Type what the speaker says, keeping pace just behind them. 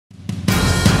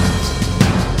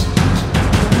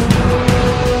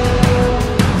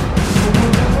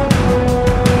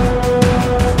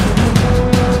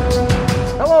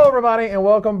everybody, and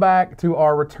welcome back to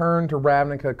our Return to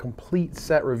Ravnica complete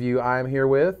set review. I am here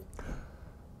with...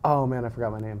 Oh, man, I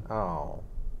forgot my name. Oh.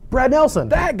 Brad Nelson.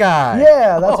 That guy.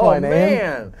 Yeah, that's my name. Oh,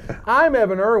 man. I'm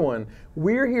Evan Irwin.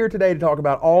 We're here today to talk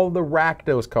about all the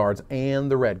Rakdos cards and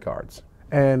the red cards.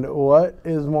 And what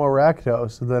is more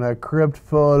Rakdos than a crypt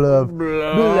full of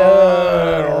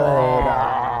blood?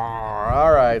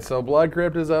 All right, so Blood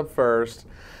Crypt is up first.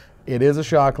 It is a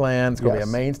shock land. It's going to be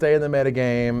a mainstay in the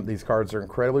metagame. These cards are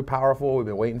incredibly powerful. We've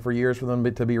been waiting for years for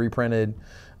them to be reprinted.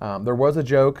 There was a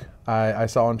joke I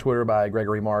saw on Twitter by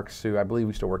Gregory Marks, who I believe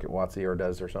we still work at WotC or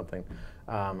does or something.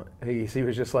 He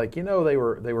was just like, you know, they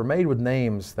were made with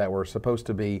names that were supposed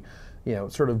to be, you know,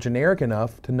 sort of generic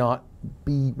enough to not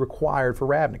be required for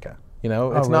Ravnica. You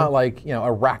know, it's not like, you know, a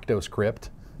Rakdos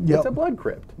crypt. Yep. It's a Blood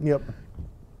Crypt. Yep.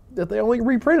 That they only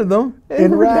reprinted them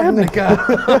in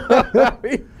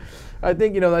Ravnica. I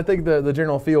think, you know, the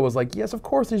general feel was like, yes, of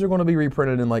course these are going to be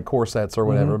reprinted in like core sets or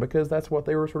whatever, because that's what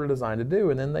they were sort of designed to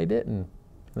do, and then they didn't.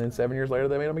 And then 7 years later,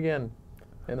 they made them again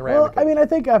in the Ravnica. Well, I mean, I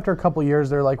think after a couple years,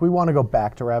 they're like, we want to go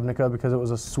back to Ravnica because it was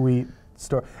a sweet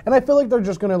story. And I feel like they're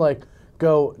just going to like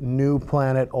go new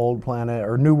planet,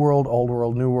 or new world, old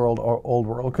world, new world, or old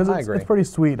world, because it's pretty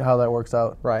sweet how that works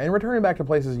out. Right, and returning back to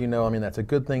places, you know, I mean, that's a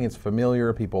good thing. It's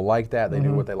familiar. People like that. They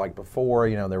do what they liked before.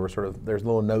 You know, there's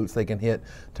little notes they can hit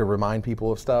to remind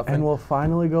people of stuff. And we'll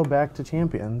finally go back to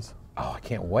Champions. Oh, I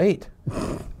can't wait.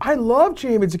 I love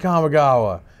Champions of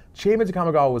Kamigawa. Champions of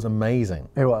Kamigawa was amazing.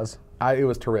 It was. It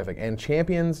was terrific. And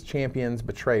Champions,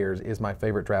 Betrayers is my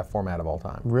favorite draft format of all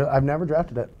time. Really? I've never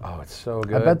drafted it. Oh, it's so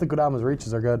good. I bet the Kodama's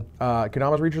Reaches are good.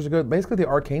 Kodama's Reaches are good. Basically, the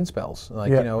arcane spells.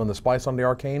 Like, you know, and the Splice on the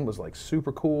Arcane was like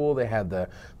super cool. They had the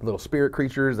little spirit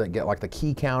creatures that get like the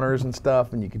key counters and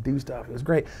stuff, and you could do stuff. It was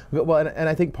great. Well, and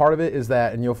I think part of it is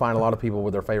that, and you'll find a lot of people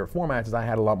with their favorite formats, is I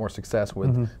had a lot more success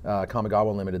with Kamigawa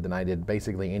Unlimited than I did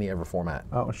basically any other format.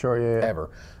 Oh, sure, yeah.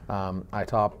 Ever.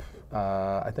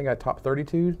 I think I topped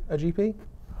 32 a GP.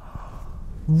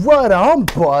 Right on,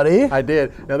 buddy. I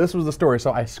did. Now, this was the story.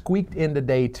 So I squeaked into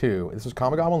day 2. This was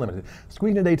Kamigawa Unlimited.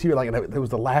 Squeaked into day 2, like it was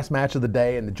the last match of the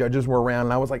day, and the judges were around,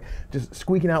 and I was like just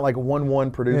squeaking out like a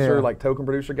 1-1 producer, like token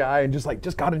producer guy, and just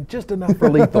got in just enough for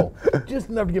lethal, just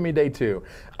enough to give me day 2.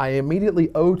 I immediately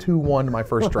 0-2-1 my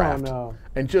first draft,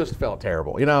 and just felt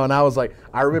terrible, you know. And I was like,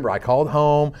 I remember I called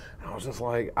home. I was just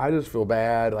like, I just feel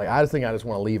bad. Like, I just think I just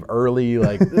want to leave early.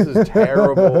 Like, this is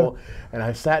terrible. And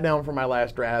I sat down for my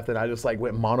last draft, and I just like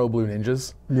went mono blue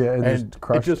ninjas. Yeah, and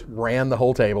it just ran the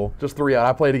whole table. Just 3 out.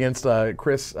 I played against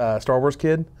Chris, Star Wars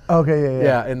Kid. Okay,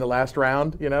 yeah, in the last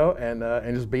round, you know,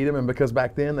 and just beat him. And because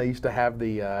back then they used to have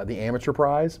the amateur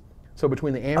prize. So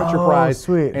between the amateur prize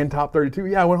and top 32,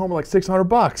 yeah, I went home with like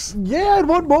 $600. Yeah, and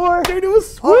one more. Dude, it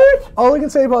was sweet. All I can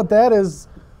say about that is,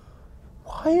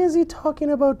 why is he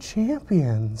talking about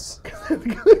Champions? Aren't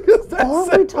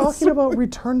we talking about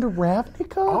Return to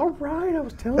Ravnica? All right, I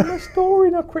was telling my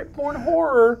story. Now, Cryptborn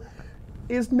Horror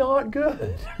is not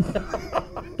good.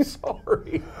 I'm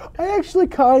sorry. I actually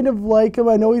kind of like him.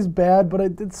 I know he's bad, but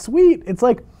it's sweet. It's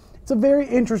like, it's a very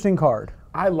interesting card.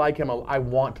 I like him. I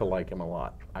want to like him a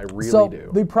lot. I really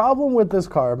do. The problem with this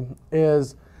card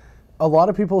is a lot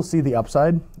of people see the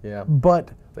upside. Yeah.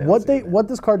 But what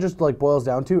this card just like boils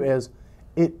down to is,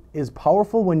 it is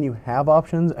powerful when you have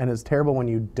options, and it's terrible when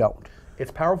you don't.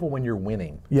 It's powerful when you're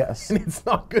winning. Yes. And it's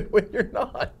not good when you're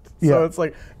not. Yeah. So it's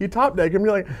like, you top deck and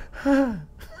you're like,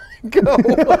 go.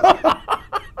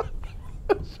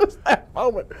 It's just that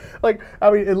moment. Like,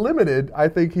 I mean, in limited, I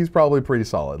think he's probably pretty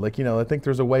solid. Like, you know, I think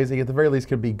there's a ways he at the very least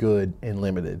could be good in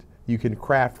limited. You can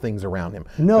craft things around him.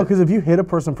 No, because if you hit a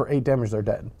person for 8 damage, they're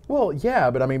dead. Well, yeah,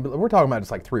 but I mean, we're talking about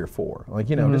just like 3 or 4. Like,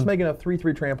 you know, just making a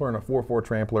 3/3 trampler and a 4/4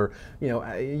 trampler. You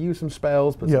know, use some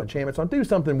spells, put some enchantments on, do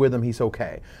something with him. He's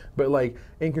okay. But like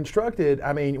in constructed,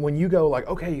 I mean, when you go like,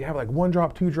 okay, you have like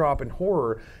 1-drop, 2-drop in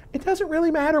horror, it doesn't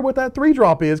really matter what that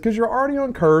 3-drop is because you're already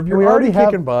on curve. You're already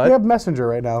kicking butt. We have Messenger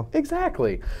right now.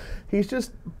 Exactly. He's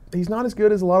not as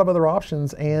good as a lot of other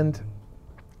options, and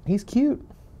he's cute.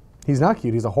 He's not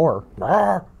cute. He's a horror.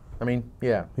 I mean,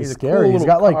 yeah. He's a scary. Cool he's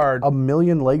got card. like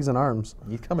 1,000,000 legs and arms.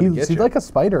 He's coming to get you. He's like a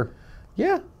spider.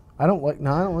 Yeah. I don't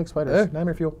like spiders.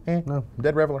 Nightmare Fuel. No.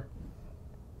 Dead Reveler.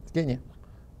 It's getting you.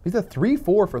 He's a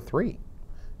 3/4 for 3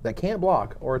 that can't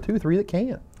block, or a 2/3 that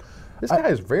can. This guy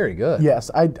is very good. Yes,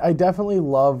 I definitely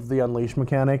love the Unleash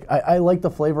mechanic. I like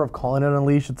the flavor of calling it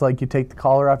Unleash. It's like you take the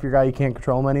collar off your guy, you can't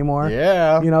control him anymore.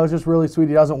 Yeah. You know, it's just really sweet.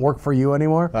 He doesn't work for you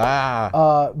anymore.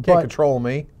 Can't control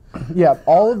me. Yeah,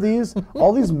 all these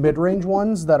mid-range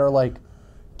ones that are like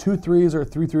 2/3s or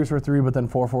 3/3s for 3, but then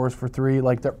 4/4s for 3,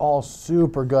 like they're all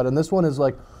super good. And this one is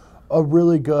like a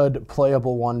really good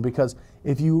playable one because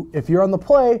if you're on the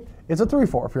play, it's a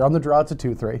 3/4. If you're on the draw, it's a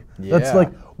 2/3. Yeah. That's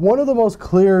like one of the most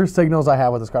clear signals I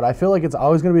have with this card. I feel like it's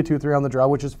always going to be a 2/3 on the draw,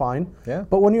 which is fine. Yeah.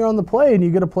 But when you're on the play and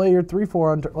you get to play your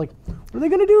 3/4 on, like, what are they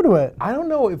going to do to it? I don't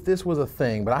know if this was a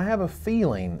thing, but I have a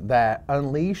feeling that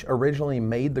Unleash originally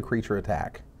made the creature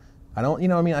attack. I don't, you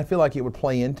know what I mean? I feel like it would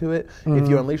play into it. If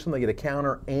you unleash them, they get a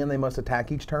counter and they must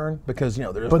attack each turn because, you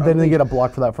know, there's. But then they get a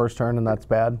block for that first turn, and that's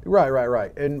bad.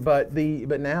 Right. And but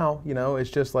now, you know, it's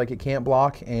just like it can't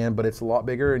block, but it's a lot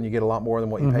bigger, and you get a lot more than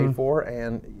what you paid for,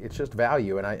 and it's just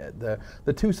value. And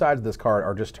the two sides of this card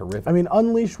are just terrific. I mean,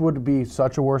 Unleash would be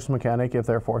such a worse mechanic if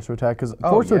they're forced to attack, because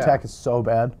forced to attack is so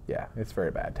bad. Yeah, it's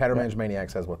very bad. Tatterman's Maniac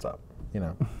says what's up, you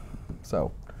know.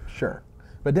 So, sure.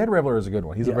 But Dead Reveler is a good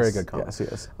one. He's a very good combo. Yes, he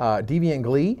is. Deviant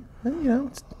Glee, you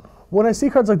know. When I see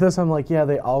cards like this, I'm like, yeah,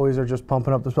 they always are just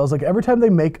pumping up the spells. Like every time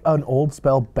they make an old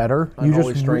spell better, you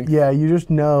just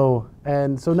know.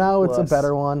 And so now it's a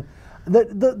better one.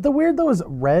 The weird though is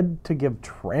red to give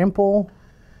trample.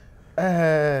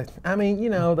 I mean, you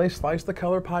know, they slice the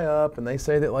color pie up and they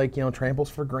say that, like, you know,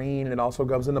 trample's for green and it also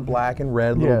goes into black and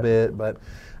red a little bit. But,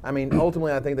 I mean,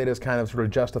 ultimately, I think they just kind of sort of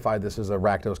justified this as a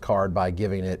Rakdos card by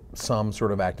giving it some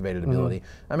sort of activated ability.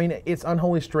 I mean, it's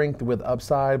Unholy Strength with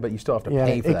upside, but you still have to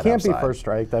pay for that it can't upside. be first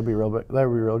strike. That'd be real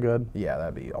good. Yeah,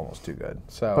 that'd be almost too good.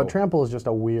 So, but trample is just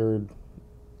a weird.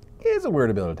 It's a weird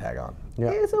ability to tag on.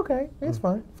 Yeah. It's okay. It's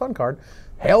fine. Fun card.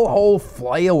 Hellhole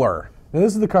Flailer. Now,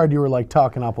 this is the card you were like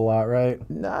talking up a lot, right?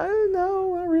 No,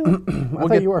 not really. I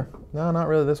thought you were. No, not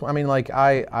really this one. I mean, like,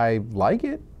 I like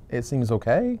it. It seems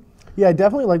okay. Yeah, I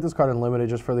definitely like this card in Limited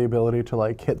just for the ability to,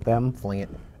 like, hit them. Fling it.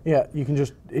 Yeah, you can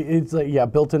just, it's like, yeah,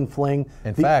 built-in fling.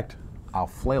 In fact, I'll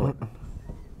flail it.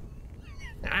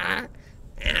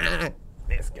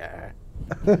 This guy.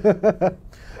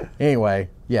 Anyway,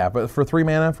 yeah, but for 3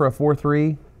 mana for a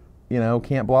 4/3, you know,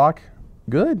 can't block,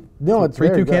 good. No, it's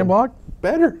 3/2 can't block,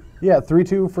 better. Yeah,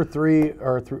 3/2 for 3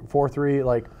 or 4/3.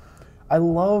 Like,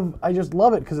 I just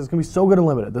love it because it's gonna be so good and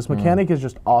limited. This mechanic is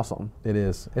just awesome. It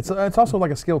is. It's also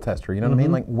like a skill tester. You know what I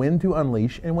mean? Like when to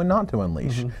unleash and when not to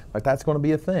unleash. Like that's going to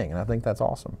be a thing, and I think that's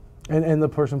awesome. And the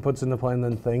person puts into play and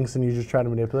then thinks, and you just try to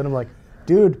manipulate them. Like,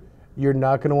 dude, you're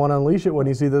not gonna want to unleash it when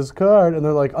you see this card, and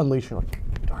they're like, unleash. You're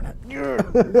like, darn it. You're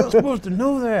not supposed to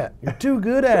know that. You're too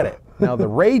good at it. Now the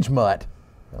Rage Mutt.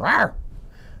 Rawr,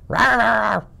 rawr,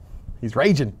 rawr. He's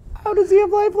raging. How does he have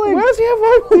lifelink? Why does he have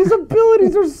lifelink? These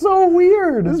abilities are so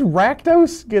weird. This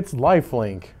Rakdos gets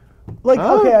lifelink. Like,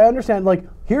 okay, I understand. Like,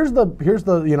 here's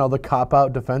the you know, the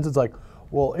cop-out defense. It's like,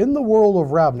 well, in the world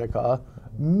of Ravnica,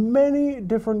 many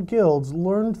different guilds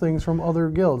learned things from other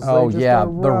guilds. Oh yeah,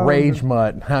 the Rage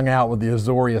Mutt hung out with the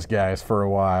Azorius guys for a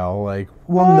while. Like,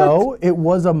 well, no, it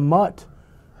was a mutt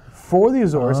for the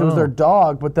Azorius. It was their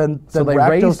dog, but then So they Rakdos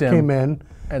raised him, came in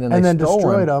and then stole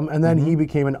destroyed him. him, and then he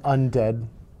became an undead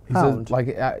hound.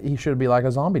 Like he should be like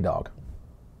a zombie dog.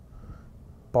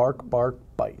 Bark, bark,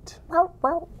 bite. I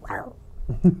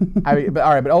mean, but,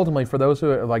 all right, but ultimately, for those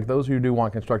who do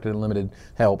want constructed and limited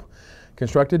help,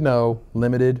 constructed no,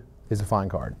 limited is a fine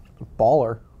card.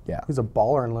 Baller. Yeah, he's a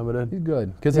baller in limited. He's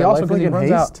good because Yeah, he also lifelink and runs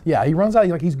haste. out. Yeah, he runs out.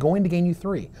 Like he's going to gain you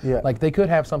 3. Yeah. Like they could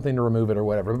have something to remove it or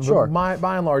whatever. Sure. But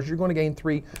by and large, you're going to gain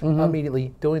 3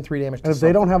 immediately, doing 3 damage. And if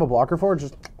they don't have a blocker for it,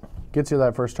 just gets you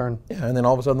that first turn. Yeah, and then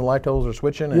all of a sudden the life totals are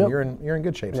switching, and you're in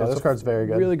good shape. Yeah, So this card's very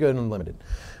good. Really good and limited.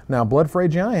 Now, Bloodfray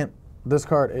Giant. This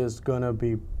card is gonna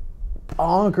be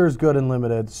bonkers good and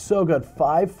limited. So good.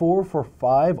 5/4 for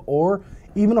 5, or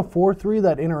even a 4/3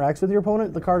 that interacts with your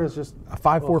opponent. The card is just A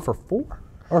 5/4 for 4.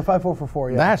 or 5/4 for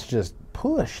 4. Yeah. That's just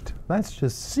pushed. That's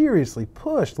just seriously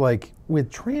pushed. Like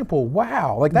with trample,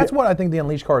 wow. Like that's what I think the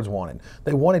Unleashed cards wanted.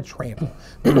 They wanted trample.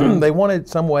 They wanted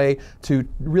some way to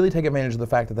really take advantage of the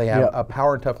fact that they have a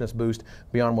power and toughness boost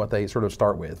beyond what they sort of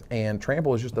start with. And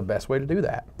trample is just the best way to do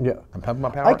that. Yeah. I'm pumping my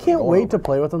power. I can't wait to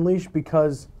play with Unleashed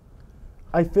because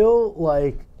I feel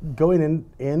like going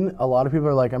in, a lot of people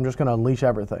are like, I'm just going to unleash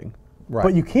everything. Right.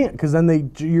 But you can't, because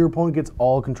then your opponent gets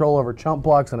all control over chump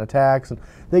blocks and attacks, and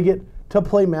they get to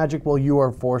play Magic while you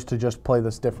are forced to just play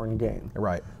this different game.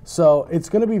 Right. So it's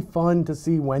going to be fun to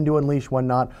see when to unleash, when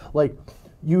not. Like,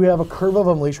 you have a curve of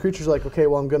unleashed creatures, like, okay,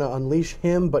 well, I'm going to unleash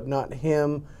him, but not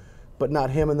him, and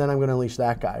then I'm going to unleash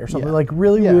that guy, or something. Like,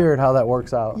 really weird how that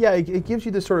works out. Yeah, it gives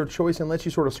you this sort of choice and lets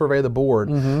you sort of survey the board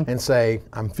and say,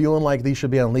 I'm feeling like these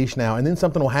should be unleashed now. And then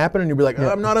something will happen, and you'll be like,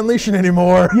 I'm not unleashing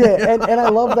anymore. Yeah, and I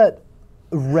love that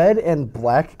red and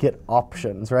black get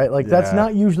options, right? Like that's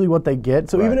not usually what they get.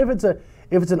 So even if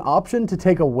it's an option to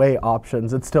take away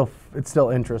options, it's still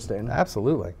interesting.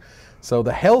 Absolutely. So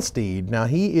the Hellsteed, now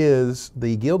he is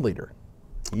the guild leader.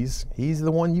 He's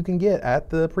the one you can get at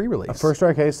the pre-release. A first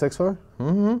strike haste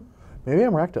 6/4? Maybe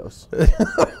I'm Rakdos.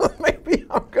 Maybe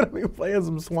I'm going to be playing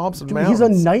some swamps and mountains. He's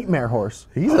a nightmare horse.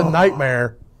 He's a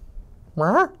nightmare.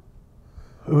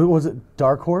 Was it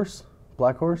Dark Horse?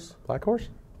 Black Horse? Black Horse?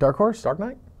 Dark Horse? Dark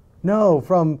Knight? No,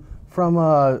 from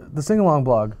the Sing Along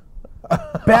blog.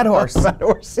 Bad Horse. Bad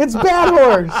Horse. It's Bad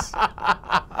Horse.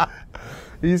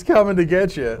 He's coming to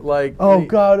get you. Like, oh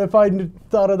God! If I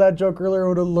thought of that joke earlier, I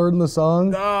would have learned the song.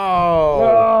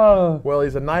 No. Well,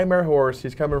 he's a nightmare horse.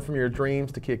 He's coming from your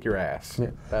dreams to kick your ass.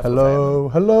 Yeah. That's Hello,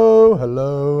 hello,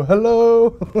 hello,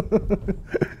 hello.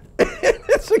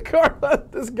 It's a card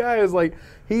that this guy is like,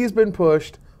 he's been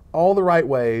pushed all the right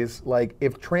ways. Like,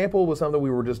 if trample was something we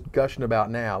were just gushing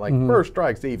about now, like first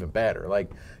strike's even better.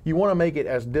 Like, you want to make it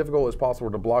as difficult as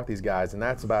possible to block these guys, and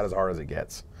that's about as hard as it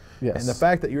gets. Yes. And the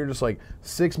fact that you're just like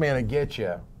 6 mana get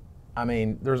you, I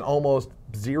mean, there's almost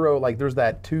zero. Like, there's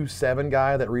that 2/7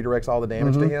 guy that redirects all the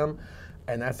damage to him,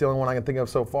 and that's the only one I can think of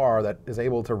so far that is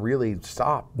able to really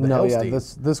stop the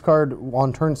Hellsteed. This card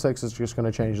on turn 6 is just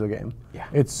going to change the game. Yeah.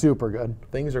 It's super good.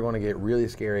 Things are going to get really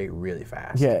scary really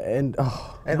fast. Yeah, and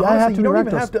honestly, you don't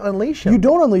even have to unleash him. You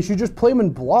don't unleash. You just play him in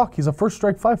block. He's a first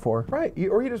strike 5/4. Right,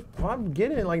 or you just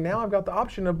get in. Like, now I've got the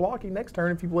option of blocking next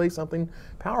turn if you play something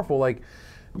powerful. Like,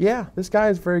 yeah, this guy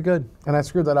is very good. And I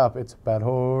screwed that up. It's bad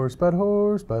horse, bad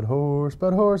horse, bad horse,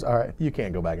 bad horse. All right. You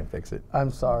can't go back and fix it.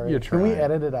 I'm sorry. You're Can we trying.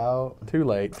 edit it out? Too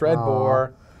late.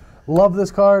 Threadbore. Love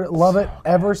this card. Love it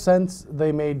ever since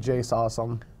they made Jace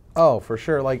awesome. Oh, for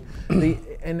sure. Like,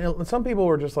 and some people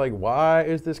were just like, why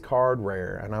is this card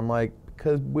rare? And I'm like,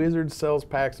 because Wizards sells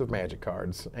packs of Magic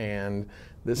cards, and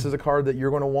this is a card that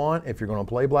you're going to want if you're going to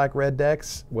play black-red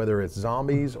decks, whether it's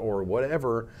zombies or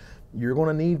whatever. You're going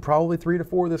to need probably 3 to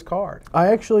 4 of this card. I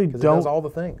actually don't. It does all the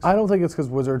things. I don't think it's because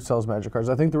Wizards sells Magic cards.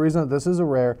 I think the reason that this is a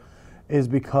rare is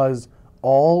because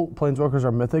all Planeswalkers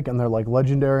are mythic and they're like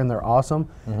legendary and they're awesome.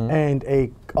 And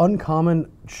a uncommon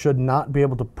should not be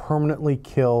able to permanently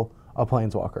kill a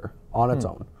Planeswalker on its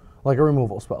own, like a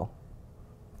removal spell.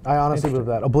 I honestly believe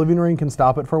that. Oblivion Ring can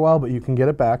stop it for a while, but you can get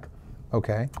it back.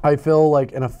 Okay. I feel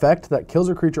like an effect that kills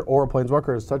a creature or a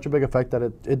Planeswalker is such a big effect that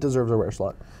it deserves a rare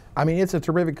slot. I mean, it's a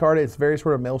terrific card. It's very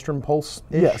sort of Maelstrom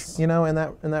Pulse-ish, Yes. you know, in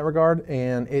that regard.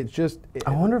 And it's just...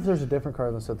 I wonder if there's a different card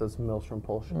in the set that's Maelstrom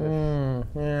Pulse-ish.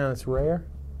 Yeah, it's rare.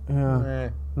 Yeah.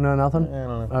 No, nothing? I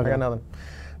don't know. Okay. I got nothing.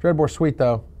 Dreadbore's sweet,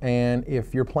 though. And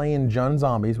if you're playing Jund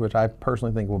Zombies, which I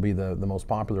personally think will be the most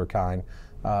popular kind,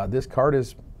 this card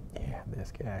is... Yeah,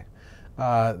 this guy.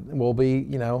 Will be,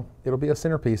 you know, it'll be a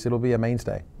centerpiece. It'll be a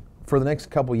mainstay for the next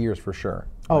couple years for sure.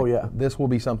 Oh, Like, yeah. This will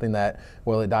be something that,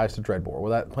 well, it dies to Dreadbore.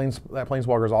 Well, that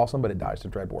Planeswalker is awesome, but it dies to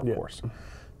Dreadbore, of course.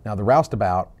 Now, the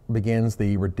Roustabout begins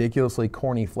the ridiculously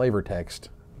corny flavor text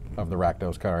of the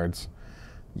Rakdos cards.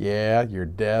 Yeah, your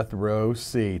death row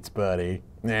seats, buddy.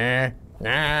 Nah.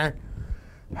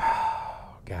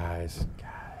 Guys.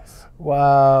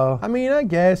 Wow. I mean, I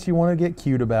guess you want to get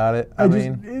cute about it.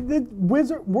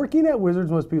 Working at Wizards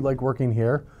must be like working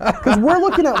here. Because we're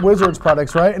looking at Wizards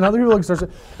products, right? And other people like start.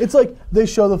 It's like they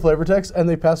show the flavor text and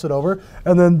they pass it over,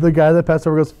 and then the guy that passed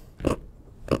over goes,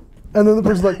 and then the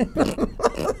person's like,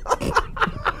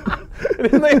 and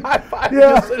then they high five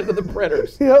Yeah. and send it to the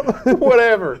printers. Yep.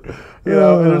 Whatever. You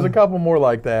know, and there's a couple more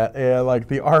like that. And like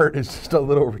the art is just a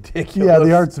little ridiculous. Yeah,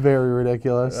 the art's very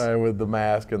ridiculous. With the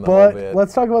mask and the whole But bit.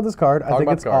 let's talk about this card. I think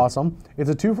about it's the card. awesome. It's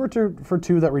a 2 for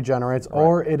 2 that regenerates,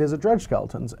 or it is a Dredge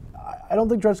Skeletons. I don't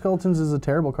think Dredge Skeletons is a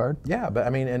terrible card. Yeah, but I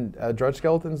mean, and Drudge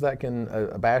Skeletons that can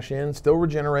bash in, still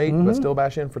regenerate, but still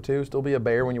bash in for 2, still be a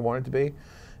bear when you want it to be.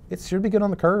 It should be good on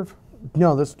the curve.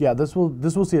 No, this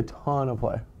will see a ton of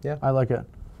play. Yeah. I like it.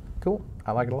 Cool.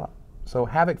 I like it a lot. So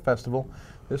Havoc Festival.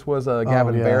 This was a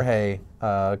Gavin Bearhay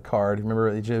card.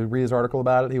 Remember, did you read his article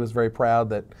about it? He was very proud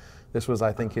that this was,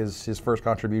 I think, his first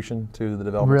contribution to the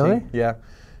development Really? team. Yeah.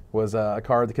 Was a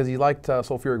card because he liked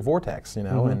Sulfuric Vortex, you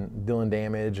know, and dealing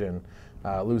damage and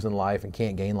losing life and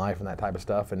can't gain life and that type of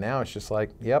stuff. And now it's just like,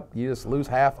 yep, you just lose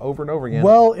half over and over again.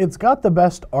 Well, it's got the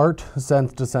best art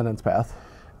since Descendants Path.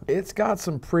 It's got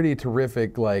some pretty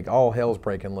terrific, like, all hell's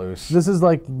breaking loose. This is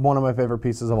like one of my favorite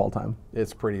pieces of all time.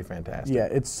 It's pretty fantastic. Yeah,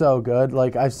 it's so good.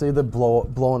 Like I see the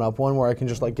blowing up one where I can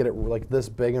just like get it like this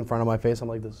big in front of my face. I'm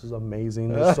like, this is amazing.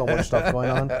 There's so much stuff going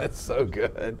on. It's so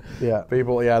good. Yeah.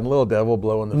 People, and Little Devil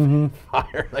blowing the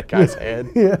fire in that guy's head.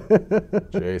 Yeah.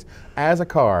 Jeez. As a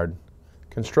card,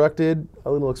 constructed,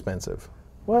 a little expensive.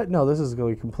 What? No, this is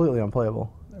going to be completely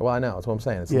unplayable. Well, I know. That's what I'm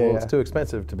saying. It's, Yeah, it's too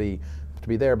expensive to be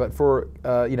there. But for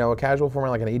you know, a casual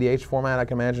format like an EDH format, I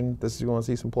can imagine this is going to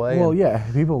see some play. Well, yeah,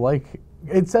 people like.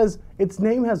 It says its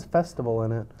name has festival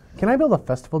in it. Can I build a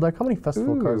festival deck? How many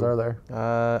festival cards are there?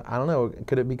 I don't know.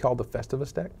 Could it be called the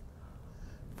Festivus deck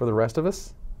for the rest of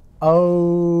us?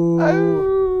 Oh.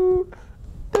 Oh,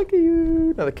 look at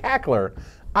you. Now the cackler.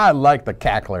 I like the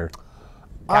cackler.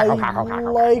 I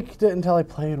liked it until I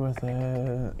played with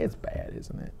it. It's bad,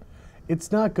 isn't it?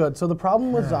 It's not good. So the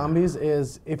problem with zombies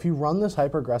is if you run this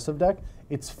hyper-aggressive deck,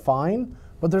 it's fine,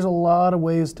 but there's a lot of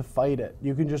ways to fight it.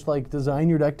 You can just like design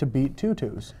your deck to beat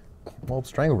 2/2s. Well,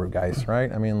 Strangleroot guys,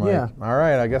 right? I mean, like, Yeah. all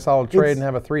right, I guess I'll trade and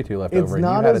have a 3/2 left over. And you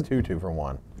not had a as- 2/2 for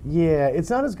 1. Yeah, it's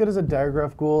not as good as a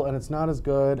Diregraph Ghoul, and it's not as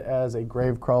good as a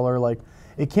Gravecrawler. Like,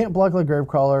 it can't block like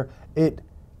Gravecrawler. It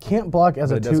can't block as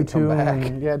But a it doesn't come 2/2. back.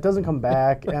 And, yeah, it doesn't come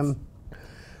back. And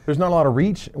There's not a lot of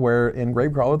reach, where in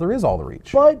Gravecrawler there is all the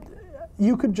reach. but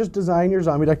you could just design your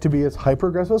zombie deck to be as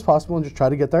hyper-aggressive as possible and just try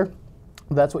to get there.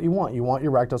 That's what you want. You want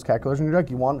your Rakdos Calculars in your deck.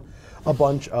 You want a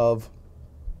bunch of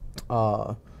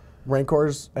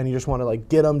Rancors, and you just want to like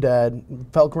get them dead.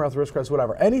 Falconwrath, Riskcrest,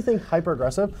 whatever. Anything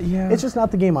hyper-aggressive. Yeah. It's just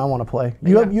not the game I want to play.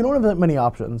 You don't have that many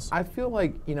options. I feel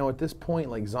like, at this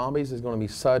point, like, zombies is going to be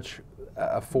such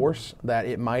a force that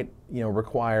it might,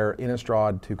 require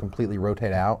Innistrad to completely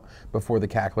rotate out before the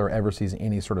Cackler ever sees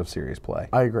any sort of serious play.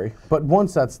 I agree. But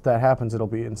once that happens, it'll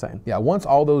be insane. Yeah, once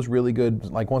all those really good,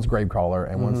 like once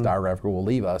Gravecrawler and once Diregraph will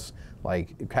leave us,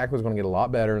 like, Cackler's going to get a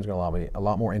lot better and it's going to be a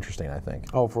lot more interesting, I think.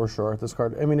 Oh, for sure. This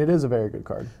card, I mean, it is a very good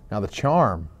card. Now the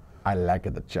Charm, I like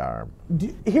it, the Charm.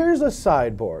 Here's a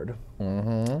sideboard.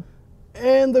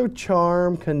 And the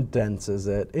Charm condenses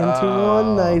it into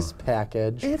one nice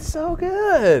package. It's so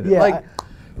good. Yeah, Like,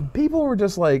 people were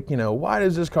just like, why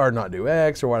does this card not do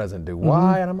X or why doesn't it do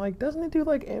Y? And I'm like, doesn't it do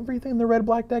like everything the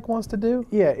red-black deck wants to do?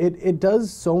 Yeah, it does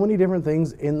so many different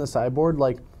things in the sideboard.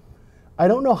 Like, I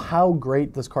don't know how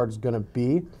great this card is going to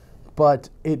be, but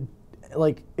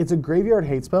it's a graveyard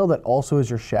hate spell that also is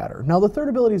your Shatter. Now, the third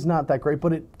ability is not that great,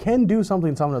 but it can do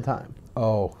something some of the time.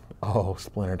 Oh,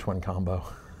 Splinter Twin combo.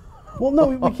 Well, no,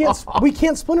 we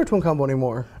can't Splinter Twin combo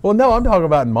anymore. Well, no, I'm talking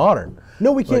about in Modern.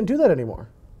 No, we can't do that anymore.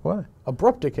 What?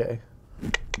 Abrupt Decay.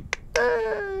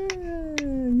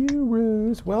 You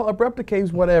ruse. Well, Abrupt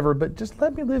Decay's whatever, but just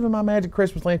let me live in my Magic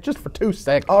Christmas land just for 2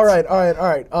 seconds. All right.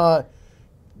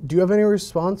 Do you have any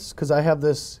response? Because I have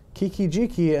this Kiki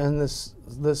Jiki and this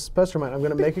Pestermite. I'm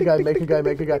going to make a guy, make a guy,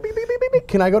 make a guy.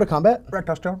 Can I go to combat?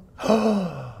 Rakdos Stone.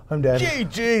 I'm dead.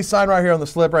 GG, sign right here on the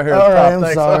slip right here. All at the right, top. I'm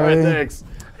Thanks. sorry. All right, thanks.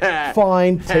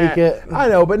 Fine, take it. I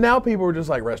know, but now people are just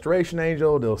like Restoration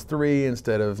Angel deals 3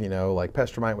 instead of, like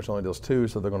Pestermite, which only deals 2,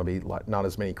 so they're going to be like not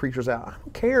as many creatures out. I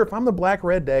don't care if I'm the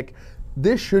black-red deck.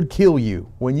 This should kill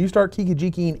you. When you start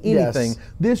Kiki-Jikiing anything,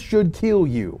 this should kill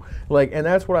you. Like, and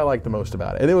that's what I like the most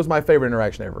about it. And it was my favorite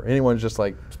interaction ever. Anyone's just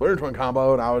like, Splinter Twin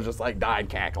combo, and I was just like, died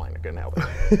cackling. I couldn't help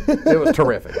it. It was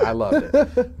terrific. I loved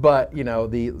it. But,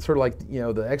 the sort of like,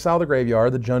 the Exile the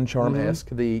Graveyard, the Jund Charm-esque,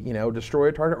 the, destroy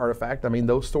a target artifact. I mean,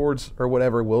 those swords or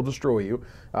whatever will destroy you,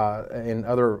 and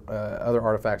other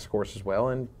artifacts, of course, as well.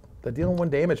 And the dealing 1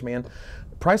 damage, man.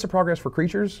 Price of progress for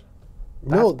creatures.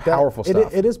 That's powerful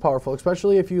stuff. It is powerful,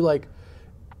 especially if you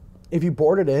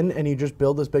board it in and you just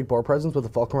build this big board presence with a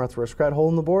Falconwrath Riskcrest hole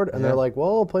in the board, and they're like,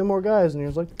 well, I'll play more guys, and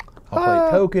you're just like, I'll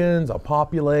play tokens, I'll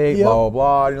populate, blah, blah,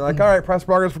 blah. And you're like, all right, price of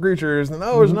progress for creatures. And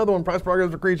then, there's another one, price of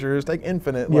progress for creatures. Take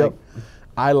infinite. Like,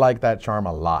 I like that charm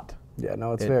a lot. Yeah,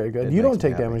 no, it's very good. You don't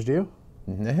take damage, do you?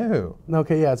 No.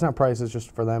 Okay, yeah, it's not price, it's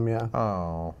just for them, yeah.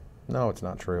 Oh. No, it's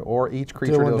not true. Or each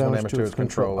creature deals 1 damage to its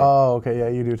controller. Oh, okay, yeah,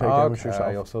 you do take damage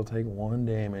yourself. You'll still take 1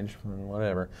 damage from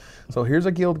whatever. So here's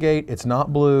a Guild Gate. It's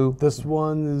not blue. This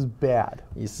one is bad.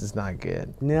 This is not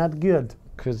good. Not good.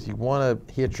 Because you want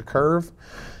to hit your curve,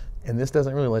 and this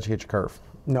doesn't really let you hit your curve.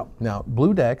 No. Now,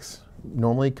 blue decks,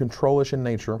 normally control-ish in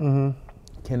nature,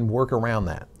 can work around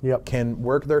that. Yep. Can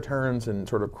work their turns and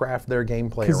sort of craft their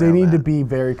gameplay around because they need to be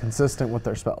very consistent with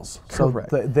their spells. Correct.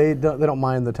 So they don't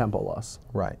mind the tempo loss.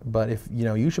 Right. But if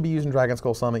you should be using Dragon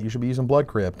Skull Summit, you should be using Blood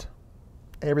Crypt.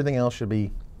 Everything else should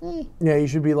be. Yeah, you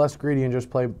should be less greedy and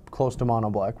just play close to mono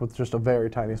black with just a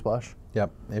very tiny splash. Yep.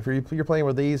 If you're playing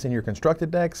with these in your constructed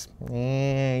decks,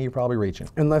 you're probably reaching.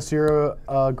 Unless you're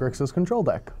a Grixis control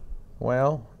deck.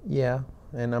 Well, yeah.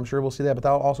 And I'm sure we'll see that, but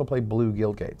they'll also play blue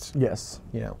Guild Gates. Yes.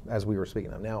 As we were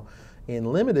speaking of. Now, in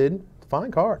Limited,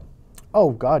 fine card.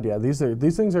 Oh God, yeah. These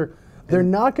things are. They're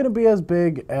not going to be as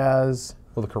big as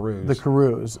the Karus. The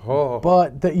Karus. Oh.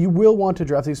 But that you will want to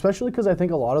draft these, especially because I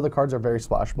think a lot of the cards are very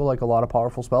splashable, like a lot of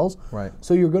powerful spells. Right.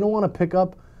 So you're going to want to pick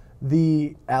up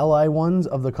the ally ones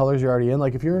of the colors you're already in.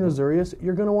 Like if you're in Azurius,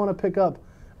 you're going to want to pick up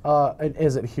an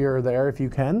Is It here or there if you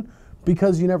can.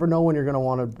 Because you never know when you're going to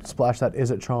want to splash that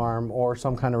Is It Charm or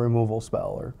some kind of removal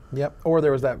spell. Yep. Or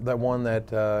there was that one that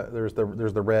there's the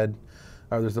red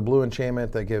there's the blue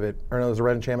enchantment that give it, or no, there's a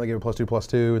red enchantment that give it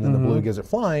 +2/+2, and then the blue gives it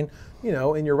flying. You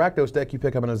know, in your Rakdos deck, you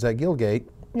pick up an Azet Guildgate,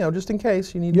 you know, just in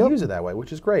case you need to use it that way,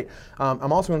 which is great.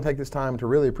 I'm also going to take this time to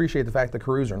really appreciate the fact that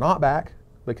Karus are not back,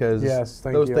 because those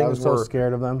things I was so were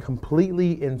scared of them.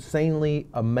 completely, insanely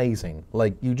amazing.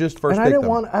 Like, you just first And picked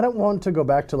I don't want to go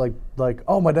back to like,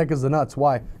 oh, my deck is the nuts.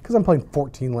 Why? Because I'm playing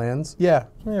 14 lands. Yeah,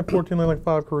 14 land, like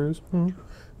 5 Karus.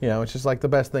 You know, it's just like the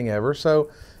best thing ever. So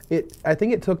I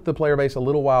think it took the player base a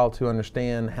little while to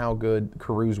understand how good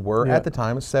Karus were at the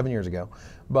time. It's 7 years ago.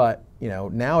 But, you know,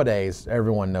 nowadays,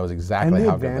 everyone knows exactly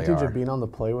how good they are. And the advantage of being on the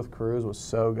play with Karus was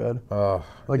so good.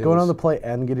 Like going on the play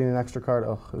and getting an extra card,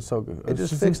 it was so good. It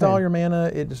just fixed all your mana.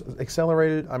 It just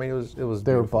accelerated. I mean, it was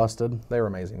They were busted. They were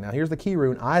amazing. Now, here's the key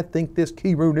rune. I think this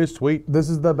key rune is sweet. This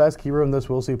is the best key rune this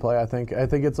will see play, I think. I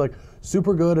think it's like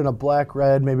super good in a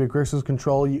black-red, maybe a Grixis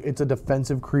control. It's a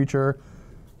defensive creature.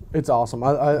 It's awesome.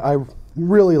 I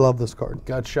really love this card.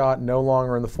 Gut Shot no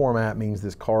longer in the format means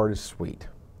this card is sweet.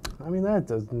 I mean, that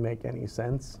doesn't make any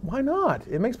sense. Why not?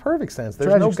 It makes perfect sense.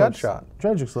 There's no Gut Shot.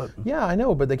 Tragic Slip. Yeah, I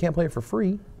know, but they can't play it for free.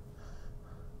 You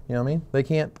know what I mean? They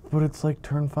can't. But it's like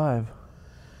turn 5.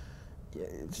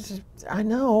 I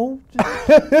know.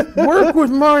 Just work with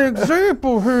my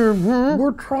example here.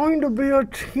 We're trying to be a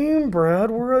team, Brad.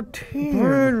 We're a team.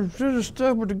 Brad, just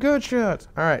stuck with the Gut Shots.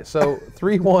 All right, so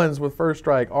 3 1s with first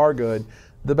strike are good.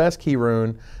 The best key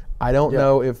rune. I don't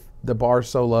know if the bar's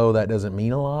so low that doesn't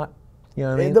mean a lot. You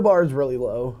know what I mean? The bar is really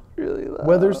low. Really low.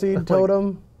 Weatherseed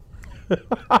Totem. It's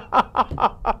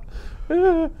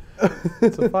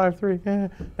a 5/3.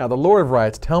 Now, the Lord of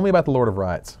Riots. Tell me about the Lord of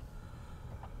Riots.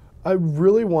 I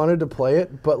really wanted to play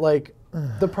it, but like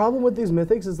the problem with these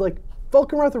mythics is like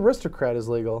Falconwrath Aristocrat is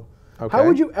legal. Okay. How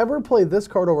would you ever play this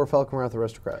card over Falconwrath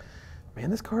Aristocrat? Man,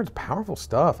 this card's powerful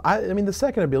stuff. I mean, the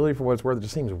second ability, for what it's worth, it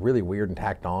just seems really weird and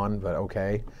tacked on, but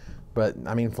okay. But,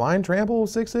 I mean, Flying Trample,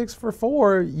 6/6 for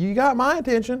 4, you got my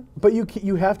attention. But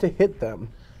you have to hit them.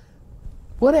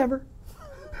 Whatever.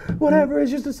 Whatever,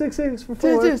 it's just a 6/6 for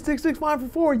 4. It's 6/6 flying for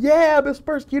 4. Yeah, Best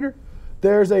Persecutor.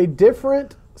 There's a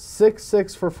different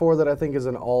 6/6 for 4 that I think is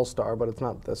an all-star, but it's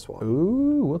not this one.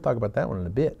 Ooh, we'll talk about that one in a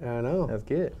bit. I know. That's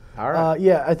good. All right.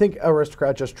 Yeah, I think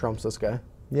Aristocrat just trumps this guy.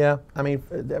 Yeah, I mean,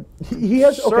 he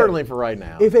has certainly for right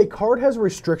now. If a card has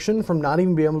restriction from not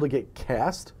even being able to get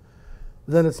cast,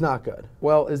 then it's not good.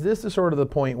 Well, is this the sort of the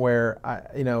point where,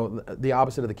 you know, the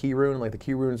opposite of the key rune, like the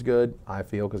key rune's good, I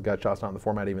feel, because Gut Shot's not in the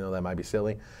format, even though that might be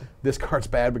silly. This card's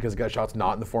bad because Gut Shot's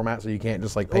not in the format, so you can't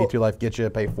just like pay 2 life, get you,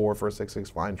 pay 4 for a 6/6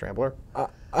 Flying Trampler.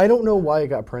 I don't know why it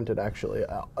got printed, actually.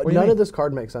 None of this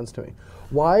card makes sense to me.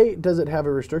 Why does it have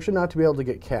a restriction not to be able to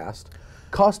get cast?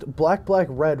 Cost black, black,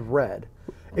 red, red.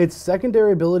 Its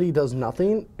secondary ability does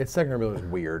nothing. Its secondary ability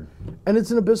is weird. And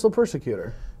it's an Abyssal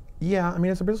Persecutor. Yeah, I mean,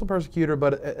 it's a Abyssal Persecutor,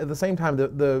 but at the same time,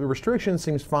 the restriction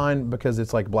seems fine because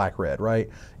it's like black-red, right?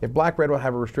 If black-red would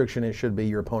have a restriction, it should be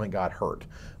your opponent got hurt.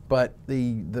 But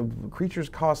the creatures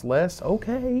cost less,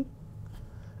 okay.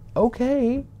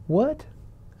 Okay, what?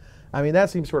 I mean, that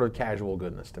seems sort of casual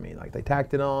goodness to me. Like, they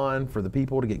tacked it on for the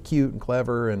people to get cute and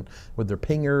clever and with their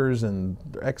pingers and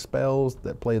their X spells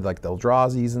that played like the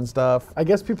Eldrazi's and stuff. I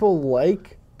guess people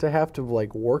like to have to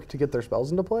like work to get their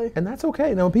spells into play. And that's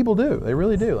okay. No, people do. They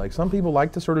really do. Like, some people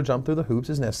like to sort of jump through the hoops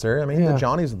as necessary. I mean, the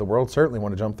Johnnies of the world certainly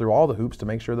want to jump through all the hoops to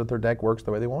make sure that their deck works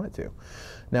the way they want it to.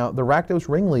 Now, the Rakdos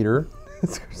Ringleader,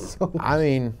 I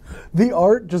mean, the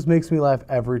art just makes me laugh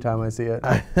every time I see it.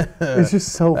 It's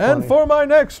just so funny. And for my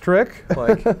next trick,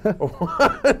 like,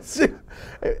 it's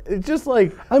just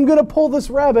like, I'm gonna pull this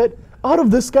rabbit out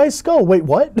of this guy's skull. Wait,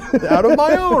 what? Out of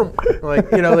my own.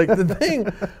 Like, you know, like the thing.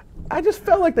 I just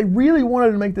felt like they really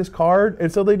wanted to make this card,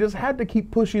 and so they just had to keep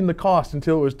pushing the cost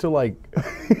until it was to like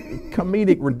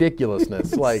comedic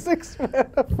ridiculousness. Like, 6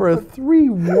 for a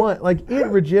 3/1, like, it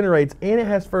regenerates and it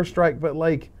has first strike, but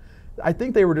like, I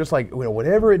think they were just like, you know,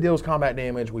 whenever it deals combat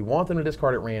damage, we want them to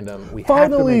discard at random. We have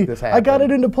to make this happen. I got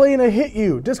it into play and I hit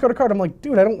you. Discard a card. I'm like,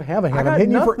 dude, I don't have a hand. I'm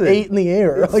hitting you for 8 in the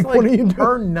air. It's like, what are you doing?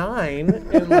 Turn 9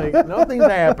 and like nothing's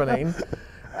happening.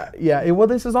 Well,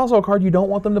 this is also a card you don't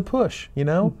want them to push, you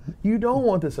know? You don't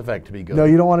want this effect to be good. No,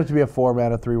 you don't want it to be a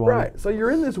 4-mana 3/1. Right. So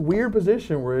you're in this weird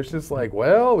position where it's just like,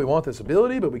 well, we want this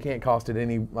ability, but we can't cost it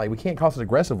we can't cost it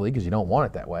aggressively because you don't want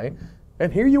it that way.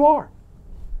 And here you are.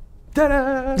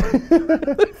 Ta-da!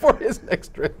 For his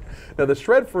next trick. Now, the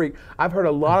Shred Freak, I've heard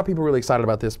a lot of people really excited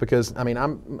about this because, I mean,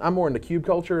 I'm more into cube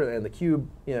culture, and the cube,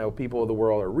 you know, people of the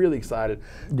world are really excited.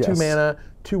 Yes. 2 mana,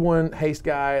 2/1 haste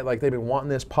guy, like, they've been wanting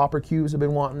this. Pauper cubes have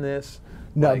been wanting this.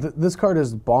 No, like, this card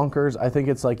is bonkers. I think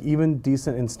it's like even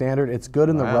decent in standard. It's good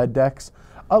in the red decks.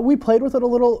 We played with it a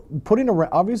little.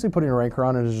 Obviously putting a ranker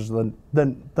on it is just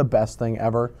the best thing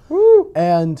ever. Woo!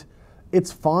 And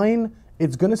it's fine.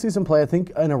 It's going to see some play. I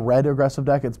think in a red aggressive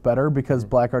deck, it's better because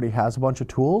black already has a bunch of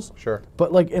tools. Sure.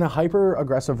 But like in a hyper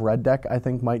aggressive red deck, I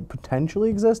think might potentially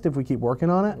exist if we keep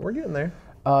working on it. We're getting there.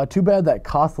 Too bad that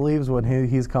Koth leaves when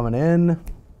he's coming in.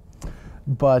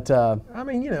 But I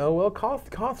mean,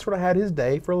 Koth sort of had his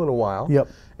day for a little while. Yep.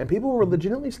 And people were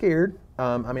legitimately scared.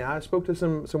 I mean, I spoke to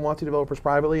some WotC developers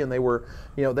privately, and they were,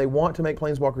 they want to make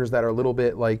planeswalkers that are a little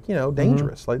bit like,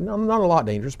 dangerous. Like, not a lot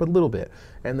dangerous, but a little bit.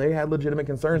 And they had legitimate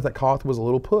concerns that Koth was a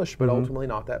little pushed, but ultimately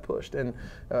not that pushed. And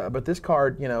but this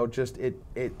card,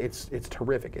 it's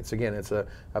terrific. It's a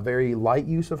very light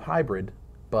use of hybrid,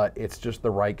 but it's just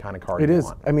the right kind of card. It is.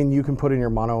 Want. I mean, you can put in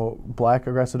your mono black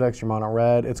aggressive decks, your mono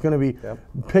red. It's going to be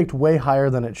picked way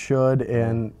higher than it should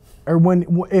in. Or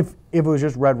if it was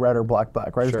just red, or black,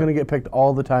 right? Sure. It's going to get picked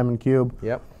all the time in cube.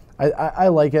 Yep. I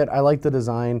like it. I like the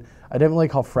design. I didn't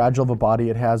like how fragile of a body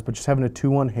it has, but just having a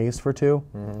 2/1 haste for 2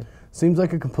 seems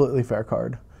like a completely fair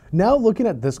card. Now looking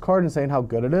at this card and saying how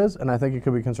good it is, and I think it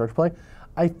could be constructed play,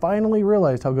 I finally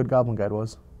realized how good Goblin Guide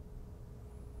was.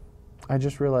 I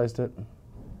just realized it.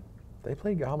 They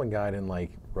played Goblin Guide in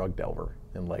like Rug Delver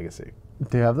in Legacy.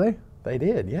 Have they? They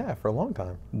did, yeah, for a long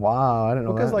time. Wow, I didn't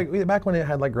know that. Because like back when it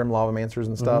had like Grim Lavamancers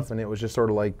and stuff, and it was just sort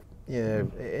of like,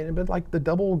 but like the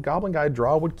double Goblin Guide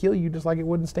draw would kill you just like it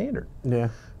would in Standard. Yeah.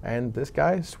 And this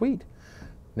guy is sweet.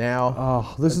 Now.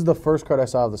 Oh, this is the first card I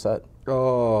saw of the set.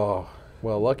 Oh,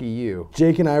 well, lucky you.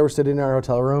 Jake and I were sitting in our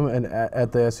hotel room and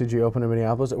at the SCG Open in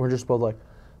Minneapolis, and we're just both like,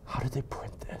 how did they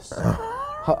print this?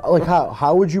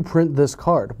 How would you print this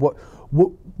card? What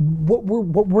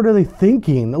were they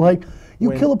thinking? Like,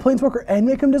 you kill a planeswalker and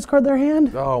make them discard their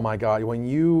hand? Oh my God! When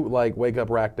you like wake up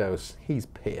Rakdos, he's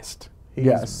pissed.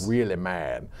 He's really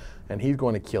mad, and he's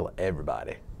going to kill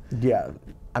everybody. Yeah.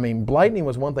 I mean, Blightning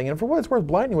was one thing, and for what it's worth,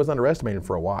 Blightning was underestimated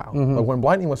for a while. But when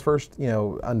Blightning was first,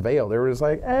 unveiled, they were just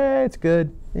like, it's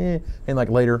good, and like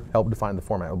later helped define the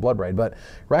format with Bloodbraid. But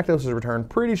Rakdos' return,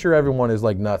 pretty sure everyone is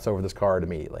like nuts over this card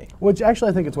immediately. Which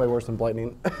actually I think it's way worse than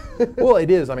Blightning. Well, it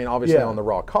is. I mean, obviously on the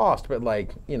raw cost, but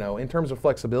like, in terms of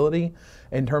flexibility,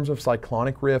 in terms of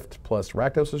Cyclonic Rift plus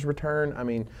Rakdos' return, I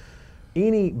mean,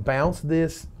 any bounce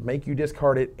this, make you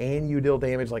discard it, and you deal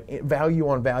damage, like value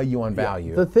on value on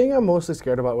value. The thing I'm mostly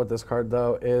scared about with this card,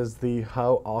 though, is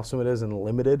how awesome it is in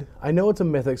limited. I know it's a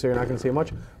mythic, so you're not going to see it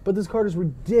much, but this card is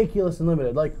ridiculous in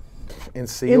limited. Like, in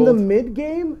sealed, in the mid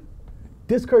game,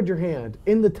 discard your hand.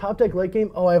 In the top deck late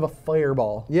game, I have a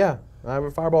fireball. Yeah, I have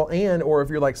a fireball, or if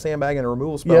you're like sandbagging a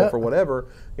removal spell for whatever,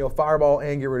 fireball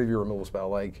and get rid of your removal spell.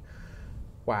 Like,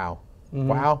 wow,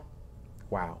 wow,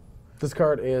 wow. This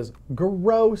card is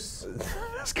gross.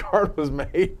 This card was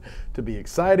made to be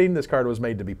exciting. This card was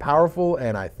made to be powerful,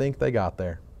 and I think they got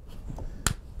there.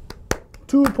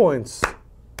 2 points.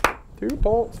 2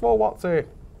 points for WotC.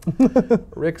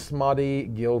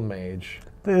 Rixmadi Guildmage.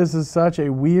 This is such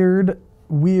a weird.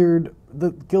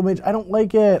 The Guildmage. I don't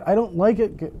like it. I don't like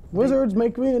it. Wizards,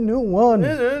 make me a new one.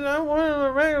 I want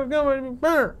the regular Guildmage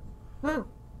better.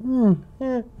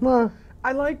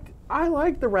 I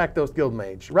like the Rakdos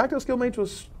Guildmage. Rakdos Guildmage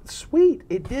was sweet.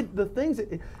 It did the things.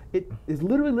 It is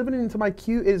literally living into my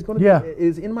cube. It is going to be,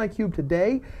 is in my cube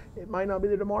today. It might not be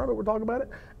there tomorrow, but we're talking about it.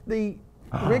 The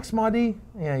Rixmadi,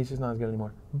 he's just not as good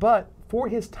anymore. But for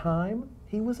his time,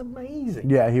 he was amazing.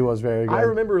 Yeah, he was very good. I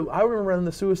remember running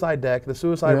the Suicide deck, the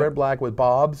Suicide Red Black with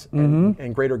Bobs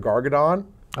and Greater Gargadon.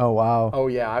 Oh, wow. Oh,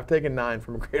 yeah. I've taken 9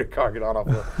 from a Greater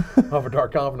Gargadon off a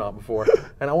Dark Confidant before.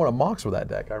 And I won a Mox with that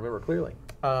deck. I remember clearly.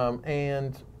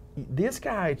 And this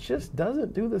guy just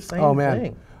doesn't do the same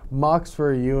thing. Mox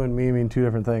for you and me mean 2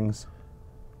 different things.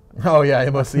 Oh, yeah.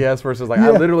 MOCS versus like,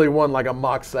 I literally won like a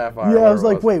Mox Sapphire. Yeah, I was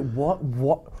like, wait, what?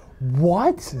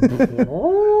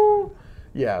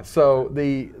 Yeah, so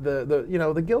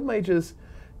the Guild Mages,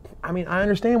 I mean, I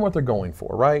understand what they're going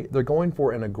for, right? They're going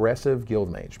for an aggressive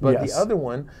Guild Mage. But the other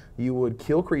one, you would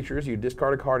kill creatures, you'd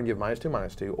discard a card and give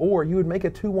 -2/-2, or you would make a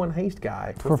 2/1 haste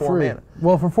guy for 4 mana.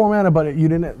 Well, for 4 mana, but you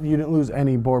didn't lose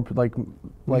any board like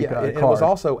it was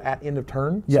also at end of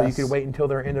turn, so you could wait until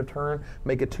their end of turn,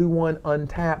 make a 2/1,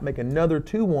 untap, make another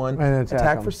 2/1, and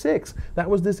attack for 6. That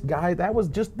was this guy. That was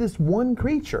just this one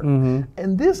creature,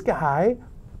 and this guy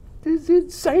is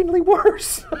insanely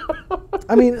worse.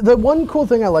 I mean, the one cool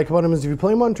thing I like about him is if you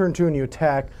play him on turn 2 and you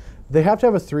attack, they have to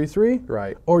have a 3/3,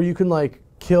 right? Or you can like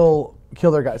kill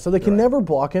their guy, so they can never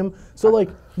block him. So like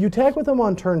you attack with him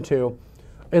on turn 2.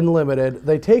 In limited,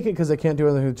 they take it because they can't do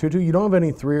anything with 2/2. You don't have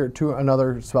any 3 or 2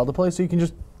 another spell to play, so you can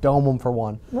just dome them for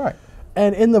 1. Right.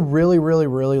 And in the really, really,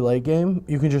 really late game,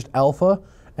 you can just alpha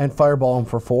and fireball them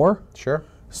for 4. Sure.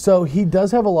 So he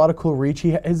does have a lot of cool reach.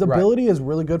 His ability is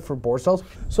really good for board styles.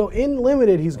 So in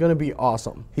limited, he's going to be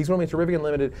awesome. He's going to be terrific in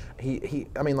limited.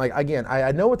 I mean, like, again,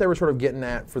 I know what they were sort of getting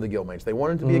at for the Guildmates. They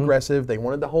wanted to be aggressive. They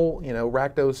wanted the whole,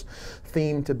 Rakdos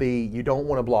theme to be, you don't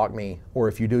want to block me, or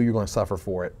if you do, you're going to suffer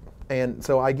for it. And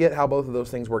so I get how both of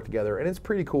those things work together, and it's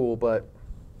pretty cool, but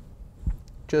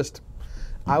just,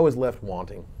 I was left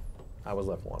wanting.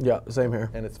 Yeah, same here.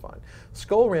 And it's fine.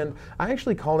 Skullrend, I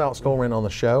actually called out Skullrend on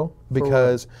the show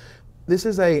because this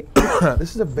is a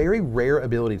this is a very rare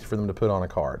ability for them to put on a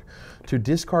card. To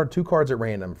discard 2 cards at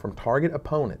random from target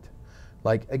opponent.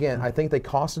 Like, again, I think they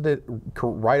costed it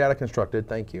right out of constructed,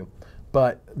 thank you.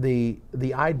 But the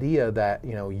idea that,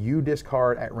 you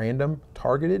discard at random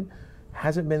targeted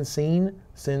hasn't been seen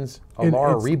since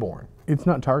Alara Reborn. It's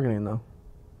not targeting though.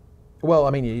 Well,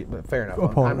 I mean, fair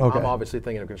enough. I'm okay. obviously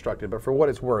thinking of constructed, but for what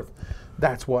it's worth,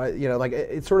 that's why, like,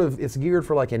 it's geared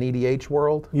for like an EDH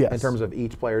world in terms of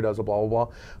each player does a blah, blah,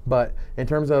 blah. But in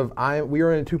terms of, we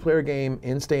are in a 2-player game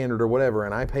in standard or whatever,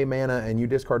 and I pay mana and you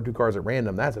discard 2 cards at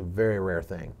random, that's a very rare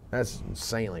thing. That's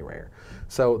insanely rare.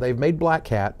 So they've made Black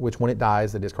Cat, which when it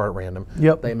dies, they discard at random.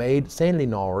 Yep. They made Sanity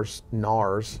Nars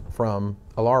from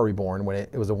Alara Reborn when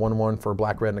it was a 1/1 for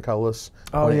Black, Red, and a colorless.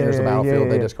 When it enters the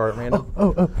battlefield, they discard at random.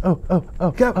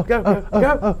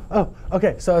 Go.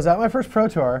 Okay, so I was at my first Pro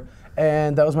Tour,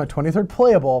 and that was my 23rd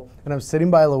playable, and I'm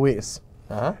sitting by Luis.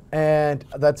 And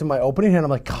that's in my opening hand. I'm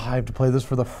like, God, I have to play this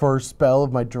for the first spell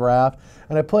of my draft.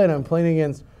 And I play it. I'm playing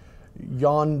against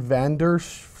Jan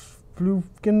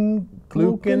Fluken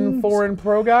foreign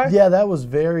pro guy? Yeah, that was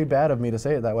very bad of me to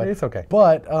say it that way. It's okay.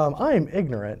 But I am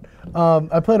ignorant.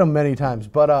 I played him many times,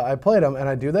 but I played him and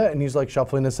I do that and he's like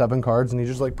shuffling his 7 cards and he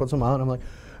just like puts them out and I'm like,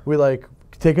 we like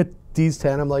take a D's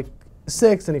 10, I'm like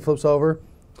 6 and he flips over.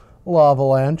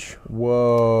 Lavalanche.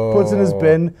 Whoa. Puts in his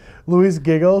bin. Luis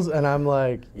giggles, and I'm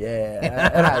like,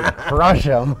 yeah. And I crush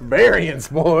him. Variance,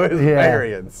 boys. Yeah.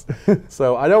 Variance.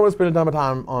 So I don't want to spend a ton of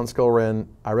time on Skullrend.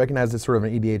 I recognize it's sort of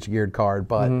an EDH geared card,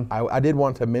 but I did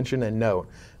want to mention and note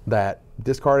that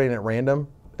discarding at random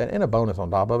and a bonus on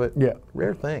top of it,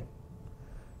 rare thing.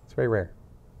 It's very rare.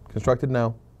 Constructed,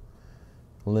 no.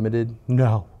 Limited,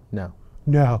 no. No.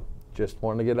 No. Just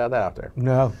wanted to get that out there.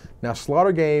 No. Now,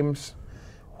 Slaughter Games.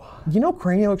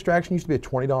 Cranial Extraction used to be a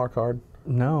 $20 card?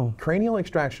 No. Cranial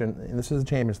Extraction, and this is a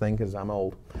Champions thing because I'm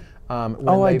old. I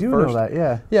do know that,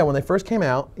 yeah. Yeah, when they first came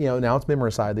out, now it's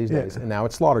Memoricide these days, and now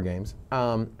it's Slaughter Games.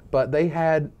 But they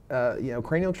had,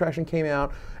 Cranial Extraction came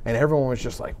out, and everyone was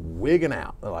just like wigging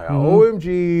out. They're like,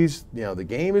 OMGs, the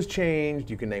game has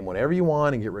changed. You can name whatever you